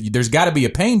it. There's got to be a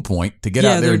pain point to get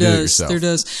out there and do it yourself. There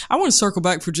does. I want to circle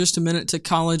back for just a minute to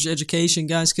college education,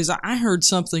 guys, because I heard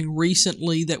something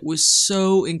recently that was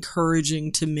so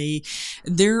encouraging to me.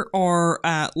 There are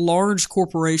large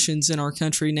corporations in our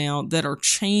country now that are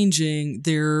changing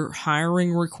their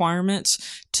hiring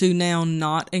requirements to now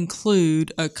not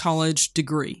include a college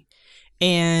degree.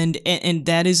 And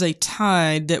that is a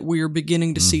tide that we are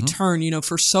beginning to see turn. You know,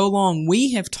 for so long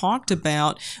we have talked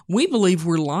about, we believe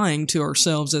we're lying to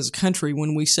ourselves as a country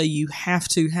when we say you have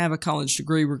to have a college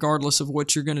degree regardless of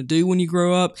what you're going to do when you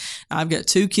grow up. I've got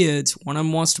 2 kids. One of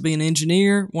them wants to be an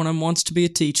engineer. One of them wants to be a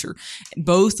teacher.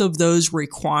 Both of those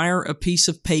require a piece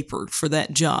of paper for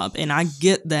that job. And I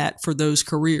get that for those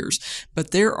careers. But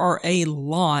there are a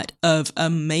lot of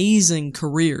amazing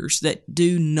careers that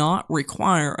do not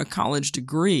require a college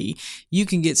degree. You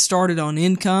can get started on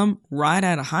income right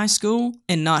out of high school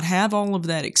and not have all of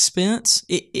that expense.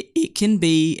 It can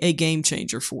be a game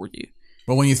changer for you.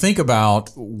 But when you think about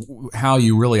how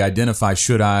you really identify,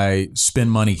 should I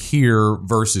spend money here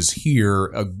versus here,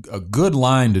 a good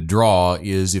line to draw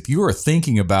is if you are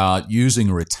thinking about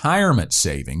using retirement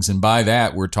savings, and by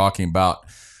that we're talking about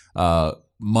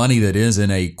money that is in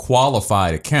a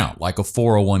qualified account like a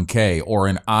 401k or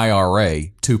an IRA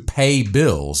to pay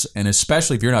bills, and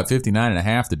especially if you're not 59 and a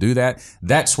half to do that,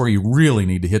 that's where you really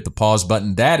need to hit the pause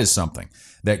button. That is something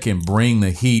that can bring the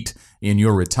heat in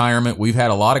your retirement. We've had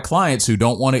a lot of clients who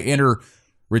don't want to enter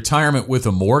retirement with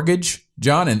a mortgage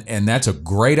John, and that's a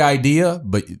great idea,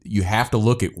 but you have to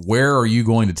look at where are you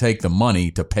going to take the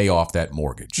money to pay off that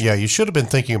mortgage. Yeah, you should have been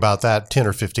thinking about that 10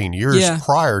 or 15 years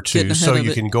prior to, so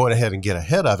you can go ahead and get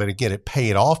ahead of it and get it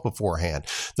paid off beforehand.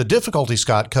 The difficulty,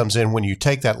 Scott, comes in when you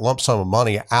take that lump sum of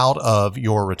money out of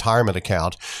your retirement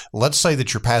account. Let's say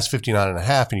that you're past 59 and a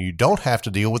half and you don't have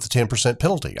to deal with the 10%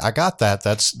 penalty. I got that.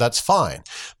 That's fine.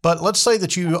 But let's say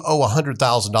that you owe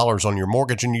 $100,000 on your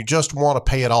mortgage and you just want to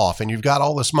pay it off and you've got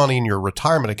all this money in your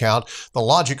retirement account. The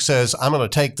logic says, I'm going to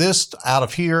take this out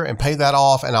of here and pay that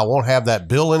off and I won't have that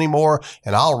bill anymore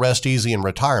and I'll rest easy in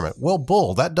retirement. Well,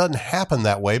 bull, that doesn't happen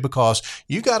that way because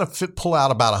you got to pull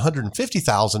out about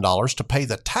 $150,000 to pay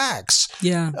the tax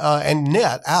and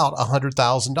net out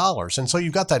 $100,000. And so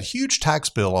you've got that huge tax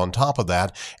bill on top of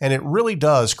that. And it really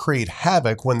does create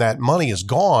havoc when that money is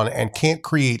gone and can't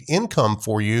create income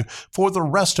for you for the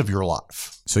rest of your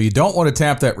life. So you don't want to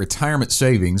tap that retirement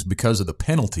savings because of the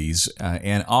penalties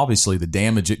and obviously the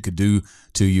damage it could do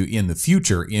to you in the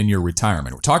future in your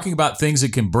retirement. We're talking about things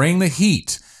that can bring the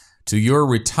heat to your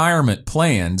retirement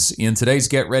plans in today's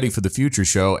Get Ready for the Future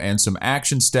show and some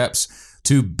action steps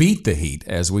to beat the heat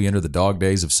as we enter the dog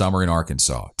days of summer in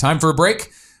Arkansas. Time for a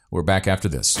break. We're back after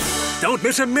this. Don't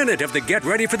miss a minute of the Get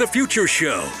Ready for the Future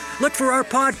show. Look for our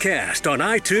podcast on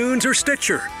iTunes or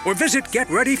Stitcher, or visit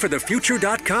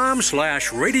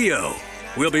getreadyforthefuture.com/radio.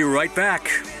 We'll be right back.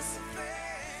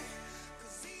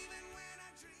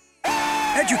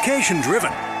 Education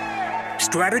driven,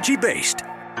 strategy based,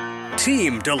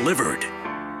 team delivered.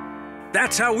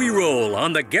 That's how we roll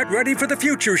on the Get Ready for the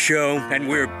Future show, and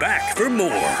we're back for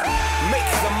more.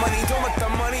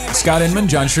 Scott Inman,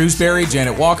 John Shrewsbury,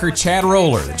 Janet Walker, Chad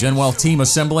Roller, the GenWealth team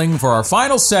assembling for our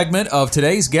final segment of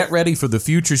today's Get Ready for the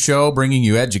Future show, bringing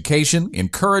you education,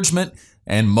 encouragement,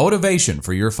 and motivation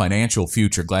for your financial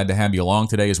future. Glad to have you along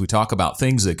today as we talk about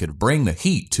things that could bring the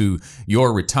heat to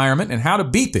your retirement and how to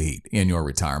beat the heat in your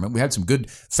retirement. We had some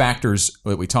good factors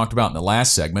that we talked about in the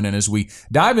last segment. And as we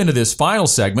dive into this final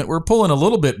segment, we're pulling a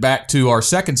little bit back to our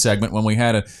second segment when we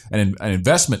had an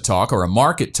investment talk or a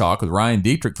market talk with Ryan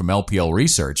Detrick from LPL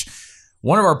Research.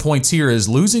 One of our points here is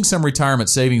losing some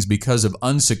retirement savings because of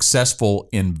unsuccessful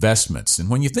investments. And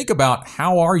when you think about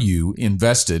how are you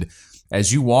invested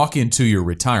as you walk into your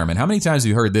retirement, how many times have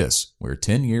you heard this? We're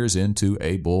 10 years into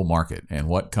a bull market, and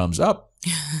what comes up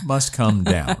must come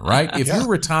down, right? If you're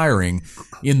retiring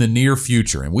in the near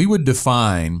future, and we would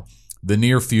define the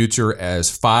near future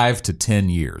as 5 to 10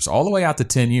 years, all the way out to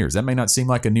 10 years. That may not seem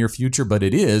like a near future, but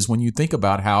it is when you think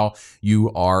about how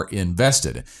you are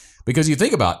invested. Because you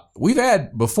think about, we've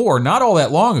had before, not all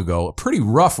that long ago, a pretty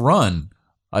rough run,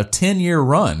 a 10-year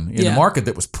run in the market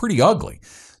that was pretty ugly.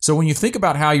 So when you think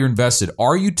about how you're invested,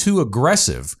 are you too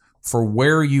aggressive for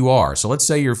where you are? So let's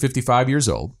say you're 55 years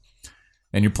old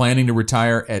and you're planning to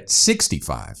retire at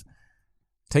 65.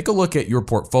 Take a look at your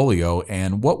portfolio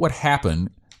and what would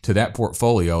happen to that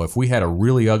portfolio if we had a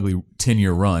really ugly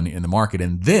 10-year run in the market,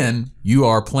 and then you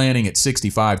are planning at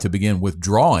 65 to begin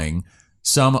withdrawing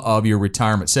some of your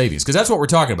retirement savings. Because that's what we're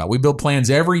talking about. We build plans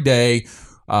every day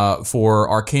for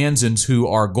Arkansans who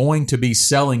are going to be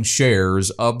selling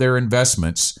shares of their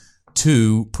investments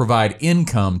to provide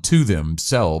income to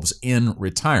themselves in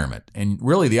retirement. And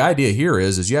really the idea here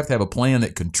is you have to have a plan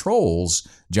that controls,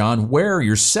 John, where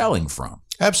you're selling from.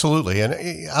 Absolutely. And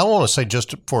I want to say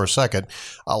just for a second,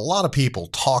 a lot of people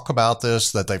talk about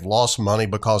this, that they've lost money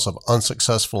because of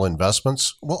unsuccessful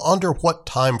investments. Well, under what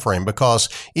time frame? Because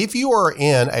if you are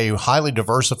in a highly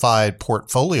diversified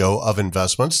portfolio of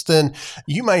investments, then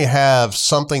you may have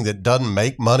something that doesn't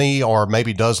make money or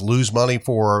maybe does lose money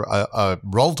for a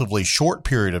relatively short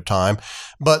period of time.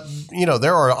 But, you know,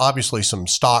 there are obviously some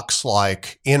stocks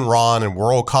like Enron and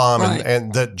WorldCom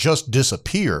and that just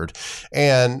disappeared.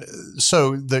 And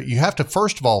so that you have to,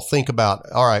 first of all, think about,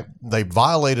 all right, they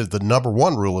violated the number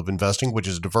one rule of investing, which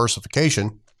is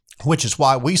diversification, which is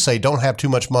why we say don't have too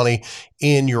much money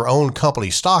in your own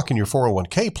company stock in your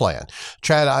 401k plan.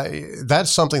 Chad, that's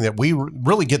something that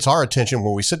really gets our attention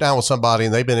when we sit down with somebody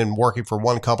and they've been working for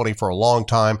one company for a long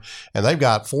time and they've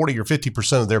got 40 or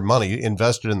 50% of their money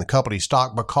invested in the company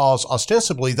stock because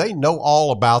ostensibly they know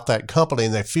all about that company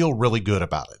and they feel really good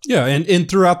about it. Yeah, and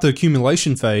throughout the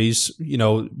accumulation phase, you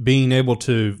know, being able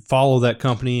to follow that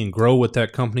company and grow with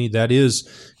that company, that is,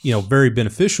 you know, very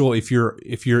beneficial if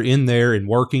you're in there and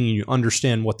working and you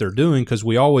understand what they're doing, because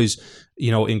we always, you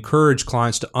know, encourage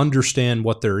clients to understand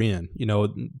what they're in, you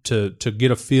know, to get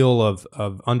a feel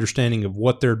of understanding of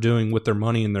what they're doing with their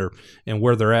money and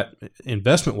where they're at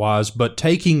investment wise. But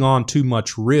taking on too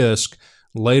much risk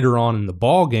later on in the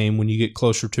ball game when you get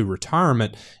closer to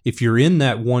retirement, if you're in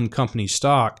that one company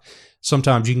stock,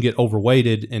 sometimes you can get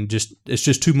overweighted and it's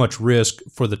just too much risk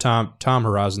for the time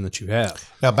horizon that you have.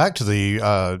 Now, back to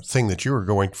the thing that you were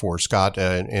going for, Scott,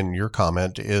 in your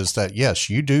comment, is that, yes,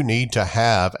 you do need to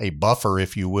have a buffer,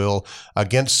 if you will,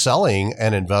 against selling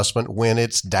an investment when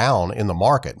it's down in the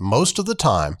market. Most of the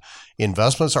time,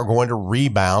 investments are going to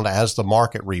rebound as the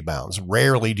market rebounds.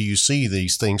 Rarely do you see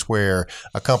these things where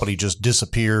a company just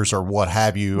disappears or what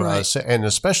have you. Right. And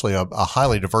especially a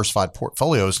highly diversified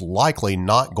portfolio is likely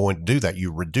not going to do that.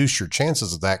 You reduce your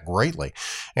chances of that greatly.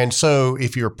 And so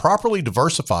if you're properly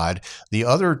diversified, the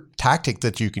other tactic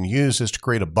that you can use is to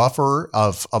create a buffer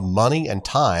of money and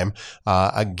time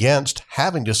against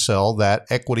having to sell that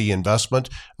equity investment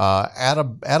at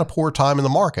a poor time in the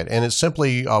market. And it's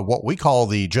simply what we call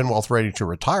the GenWealth Ready to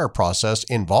Retire process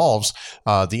involves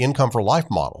the income for life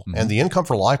model. Mm-hmm. And the income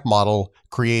for life model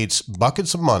creates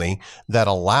buckets of money that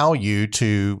allow you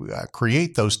to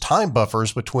create those time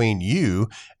buffers between you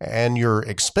and your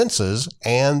expenses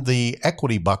and the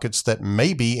equity buckets that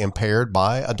may be impaired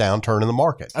by a downturn in the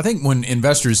market. I think when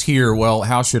investors hear, well,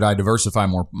 how should I diversify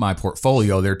my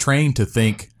portfolio, they're trained to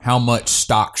think, how much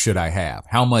stock should I have?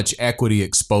 How much equity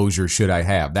exposure should I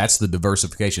have? That's the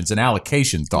diversification. It's an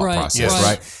allocation thought process,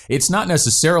 right? It's not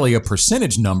necessarily a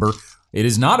percentage number. It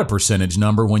is not a percentage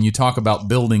number when you talk about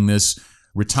building this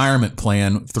retirement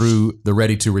plan through the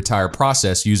Ready to Retire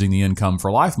process using the income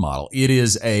for life model. It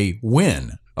is a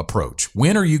when approach.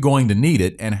 When are you going to need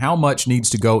it, and how much needs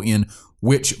to go in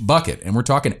which bucket? And we're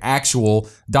talking actual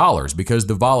dollars, because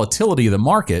the volatility of the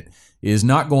market is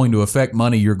not going to affect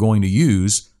money you're going to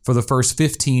use for the first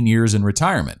 15 years in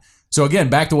retirement. So again,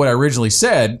 back to what I originally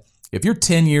said, if you're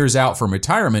 10 years out from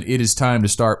retirement, it is time to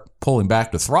start pulling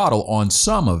back the throttle on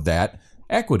some of that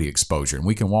equity exposure. And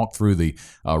we can walk through the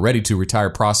Ready to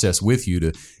Retire process with you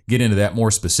to get into that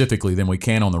more specifically than we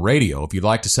can on the radio. If you'd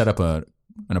like to set up an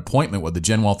appointment with the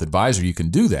GenWealth advisor, you can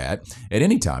do that at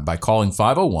any time by calling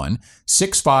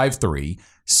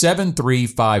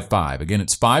 501-653-7355. Again,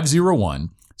 it's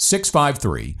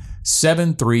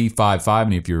 501-653-7355.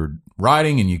 And if you're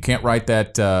riding and you can't write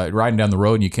that, riding down the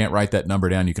road and you can't write that number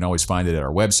down, you can always find it at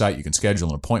our website. You can schedule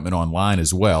an appointment online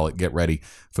as well at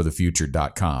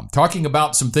getreadyforthefuture.com. Talking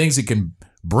about some things that can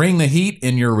bring the heat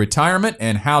in your retirement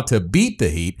and how to beat the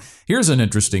heat. Here's an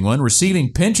interesting one: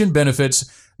 receiving pension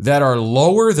benefits that are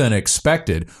lower than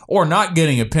expected, or not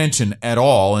getting a pension at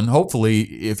all. And hopefully,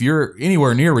 if you're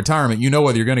anywhere near retirement, you know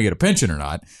whether you're going to get a pension or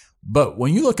not. But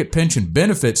when you look at pension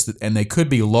benefits and they could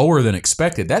be lower than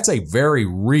expected, that's a very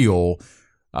real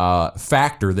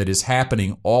factor that is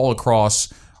happening all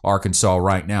across Arkansas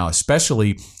right now,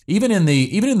 especially even in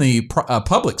the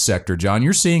public sector. John,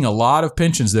 you're seeing a lot of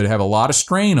pensions that have a lot of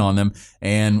strain on them,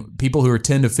 and people who are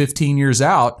 10 to 15 years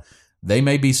out, they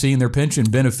may be seeing their pension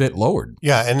benefit lowered.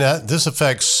 Yeah, and this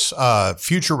affects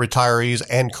future retirees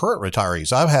and current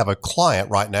retirees. I have a client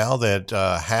right now that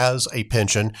has a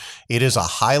pension. It is a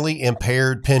highly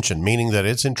impaired pension, meaning that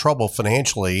it's in trouble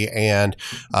financially, and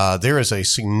there is a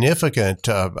significant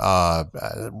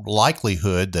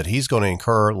likelihood that he's going to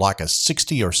incur like a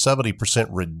 60 or 70%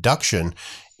 reduction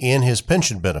in his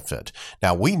pension benefit.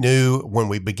 Now, we knew when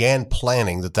we began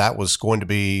planning that was going to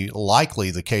be likely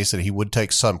the case, that he would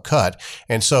take some cut.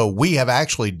 And so we have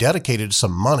actually dedicated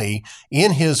some money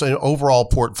in his overall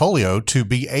portfolio to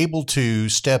be able to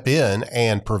step in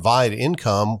and provide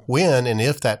income when and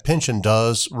if that pension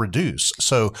does reduce.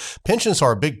 So pensions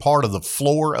are a big part of the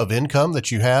floor of income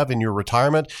that you have in your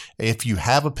retirement if you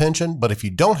have a pension. But if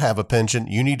you don't have a pension,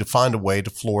 you need to find a way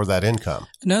to floor that income.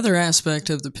 Another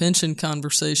aspect of the pension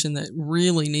conversation that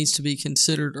really needs to be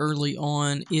considered early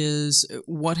on is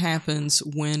what happens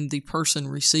when the person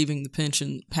receiving the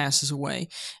pension passes away.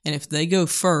 And if they go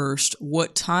first,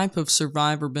 what type of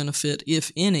survivor benefit,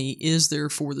 if any, is there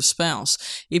for the spouse?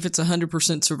 If it's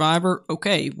 100% survivor,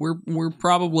 okay, we're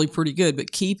probably pretty good.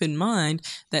 But keep in mind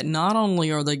that not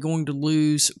only are they going to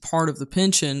lose part of the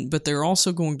pension, but they're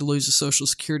also going to lose a Social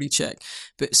Security check.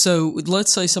 So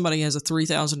let's say somebody has a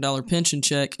 $3,000 pension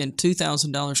check and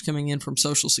 $2,000 coming in from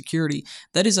Social Security.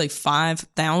 That is a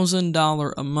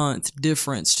 $5,000 a month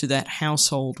difference to that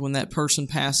household when that person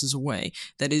passes away.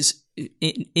 That is,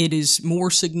 it is more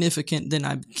significant than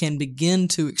I can begin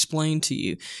to explain to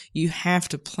you. You have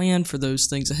to plan for those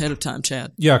things ahead of time,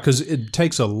 Chad. Yeah, because it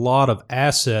takes a lot of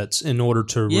assets in order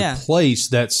to replace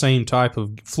that same type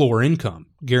of floor income,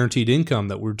 guaranteed income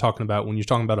that we're talking about when you're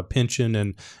talking about a pension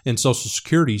and Social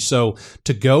Security. So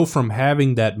to go from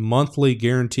having that monthly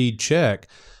guaranteed check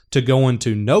to go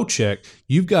into no check,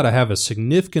 you've got to have a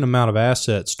significant amount of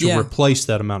assets to replace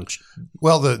that amount of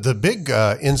Well, the big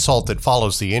insult that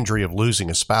follows the injury of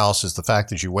losing a spouse is the fact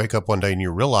that you wake up one day and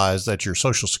you realize that your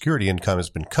Social Security income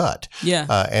has been cut. Yeah.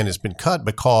 And it's been cut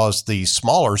because the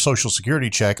smaller Social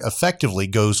Security check effectively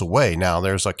goes away. Now,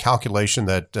 there's a calculation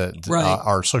that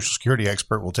our Social Security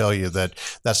expert will tell you that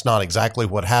that's not exactly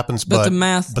what happens. But the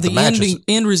math, the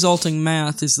end resulting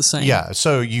math is the same. Yeah.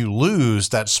 So you lose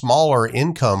that smaller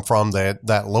income from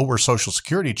that lower Social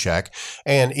Security check.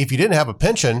 And if you didn't have a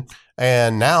pension,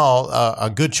 and now a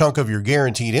good chunk of your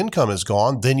guaranteed income is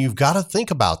gone, then you've got to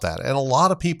think about that. And a lot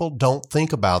of people don't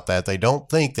think about that. They don't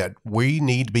think that we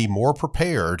need to be more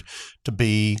prepared to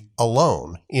be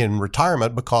alone in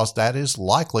retirement because that is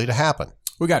likely to happen.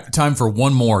 We got time for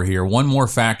one more here, one more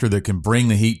factor that can bring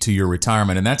the heat to your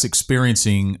retirement, and that's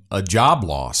experiencing a job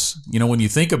loss. You know, when you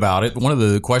think about it, one of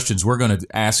the questions we're going to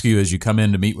ask you as you come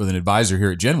in to meet with an advisor here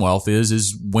at GenWealth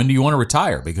is when do you want to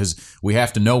retire? Because we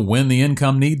have to know when the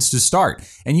income needs to start,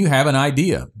 and you have an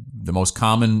idea. The most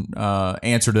common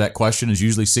answer to that question is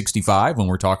usually 65 when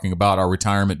we're talking about our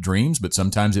retirement dreams, but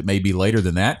sometimes it may be later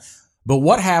than that. But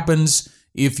what happens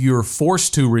if you're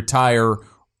forced to retire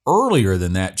earlier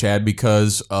than that, Chad,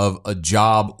 because of a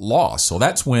job loss? So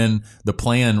that's when the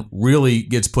plan really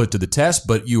gets put to the test,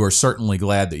 but you are certainly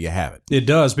glad that you have it. It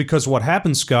does, because what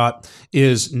happens, Scott,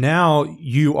 is now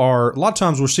you are, a lot of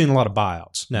times we're seeing a lot of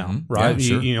buyouts now, right? Yeah,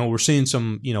 sure. You know, we're seeing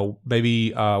some,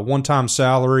 maybe one-time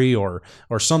salary or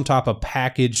some type of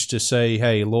package to say,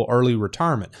 hey, a little early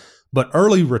retirement. But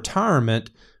early retirement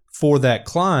for that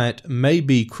client may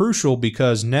be crucial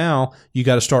because now you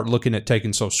got to start looking at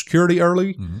taking Social Security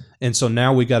early. Mm-hmm. And so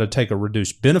now we got to take a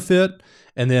reduced benefit.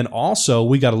 And then also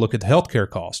we got to look at the healthcare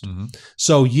cost. Mm-hmm.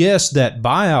 So yes, that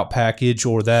buyout package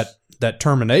or that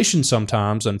termination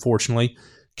sometimes, unfortunately,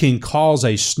 can cause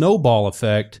a snowball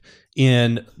effect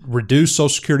in reduced Social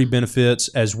Security benefits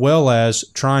as well as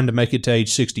trying to make it to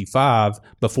age 65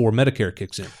 before Medicare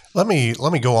kicks in. Let me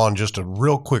go on just a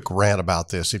real quick rant about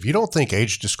this. If you don't think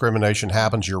age discrimination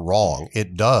happens, you're wrong.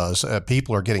 It does.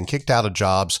 People are getting kicked out of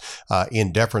jobs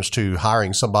in deference to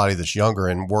hiring somebody that's younger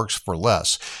and works for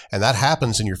less. And that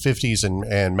happens in your 50s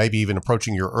and maybe even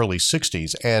approaching your early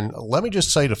 60s. And let me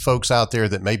just say to folks out there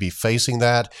that may be facing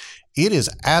that, it is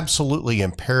absolutely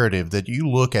imperative that you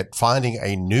look at finding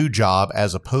a new job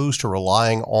as opposed to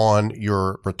relying on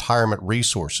your retirement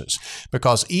resources.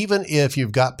 Because even if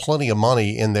you've got plenty of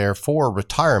money in there for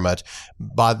retirement,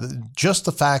 just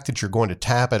the fact that you're going to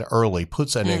tap it early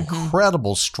puts an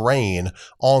incredible strain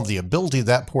on the ability of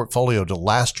that portfolio to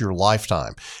last your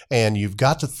lifetime. And you've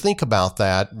got to think about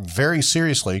that very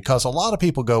seriously, because a lot of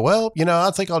people go, well,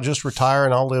 I think I'll just retire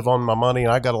and I'll live on my money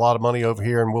and I got a lot of money over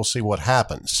here and we'll see what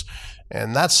happens.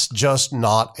 And that's just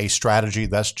not a strategy.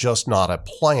 That's just not a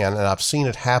plan. And I've seen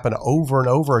it happen over and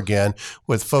over again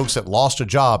with folks that lost a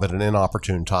job at an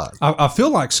inopportune time. I feel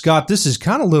like, Scott, this is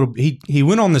kind of he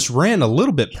went on this rant a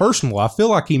little bit personal. I feel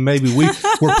like we're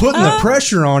putting the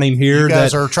pressure on him here. You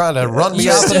guys are trying to run me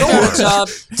out the door. Job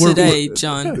today,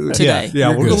 John. Today.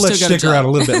 Yeah, we're going to let you stick around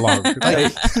a little bit longer.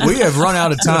 We have run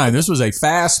out of time. This was a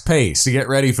fast pace to get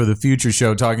ready for the future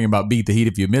show talking about Beat the Heat.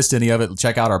 If you missed any of it,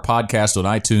 check out our podcast on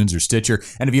iTunes or Stitcher.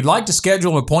 And if you'd like to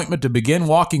schedule an appointment to begin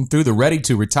walking through the Ready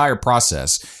to Retire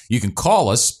process, you can call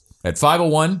us at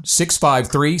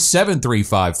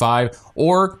 501-653-7355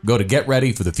 or go to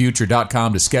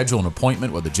getreadyforthefuture.com to schedule an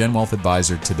appointment with a GenWealth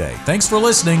advisor today. Thanks for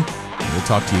listening, and we'll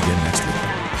talk to you again next week.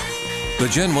 The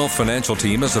GenWealth financial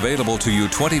team is available to you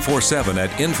 24/7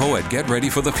 at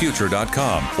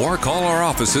info@getreadyforthefuture.com or call our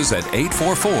offices at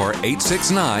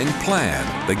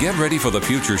 844-869-PLAN. The Get Ready for the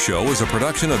Future show is a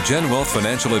production of GenWealth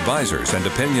Financial Advisors, and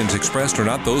opinions expressed are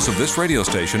not those of this radio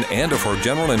station and are for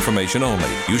general information only.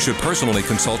 You should personally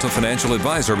consult a financial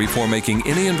advisor before making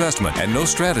any investment, and no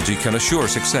strategy can assure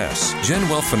success.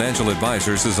 GenWealth Financial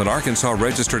Advisors is an Arkansas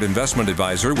registered investment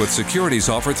advisor with securities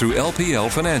offered through LPL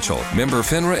Financial, member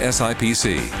FINRA SIPC.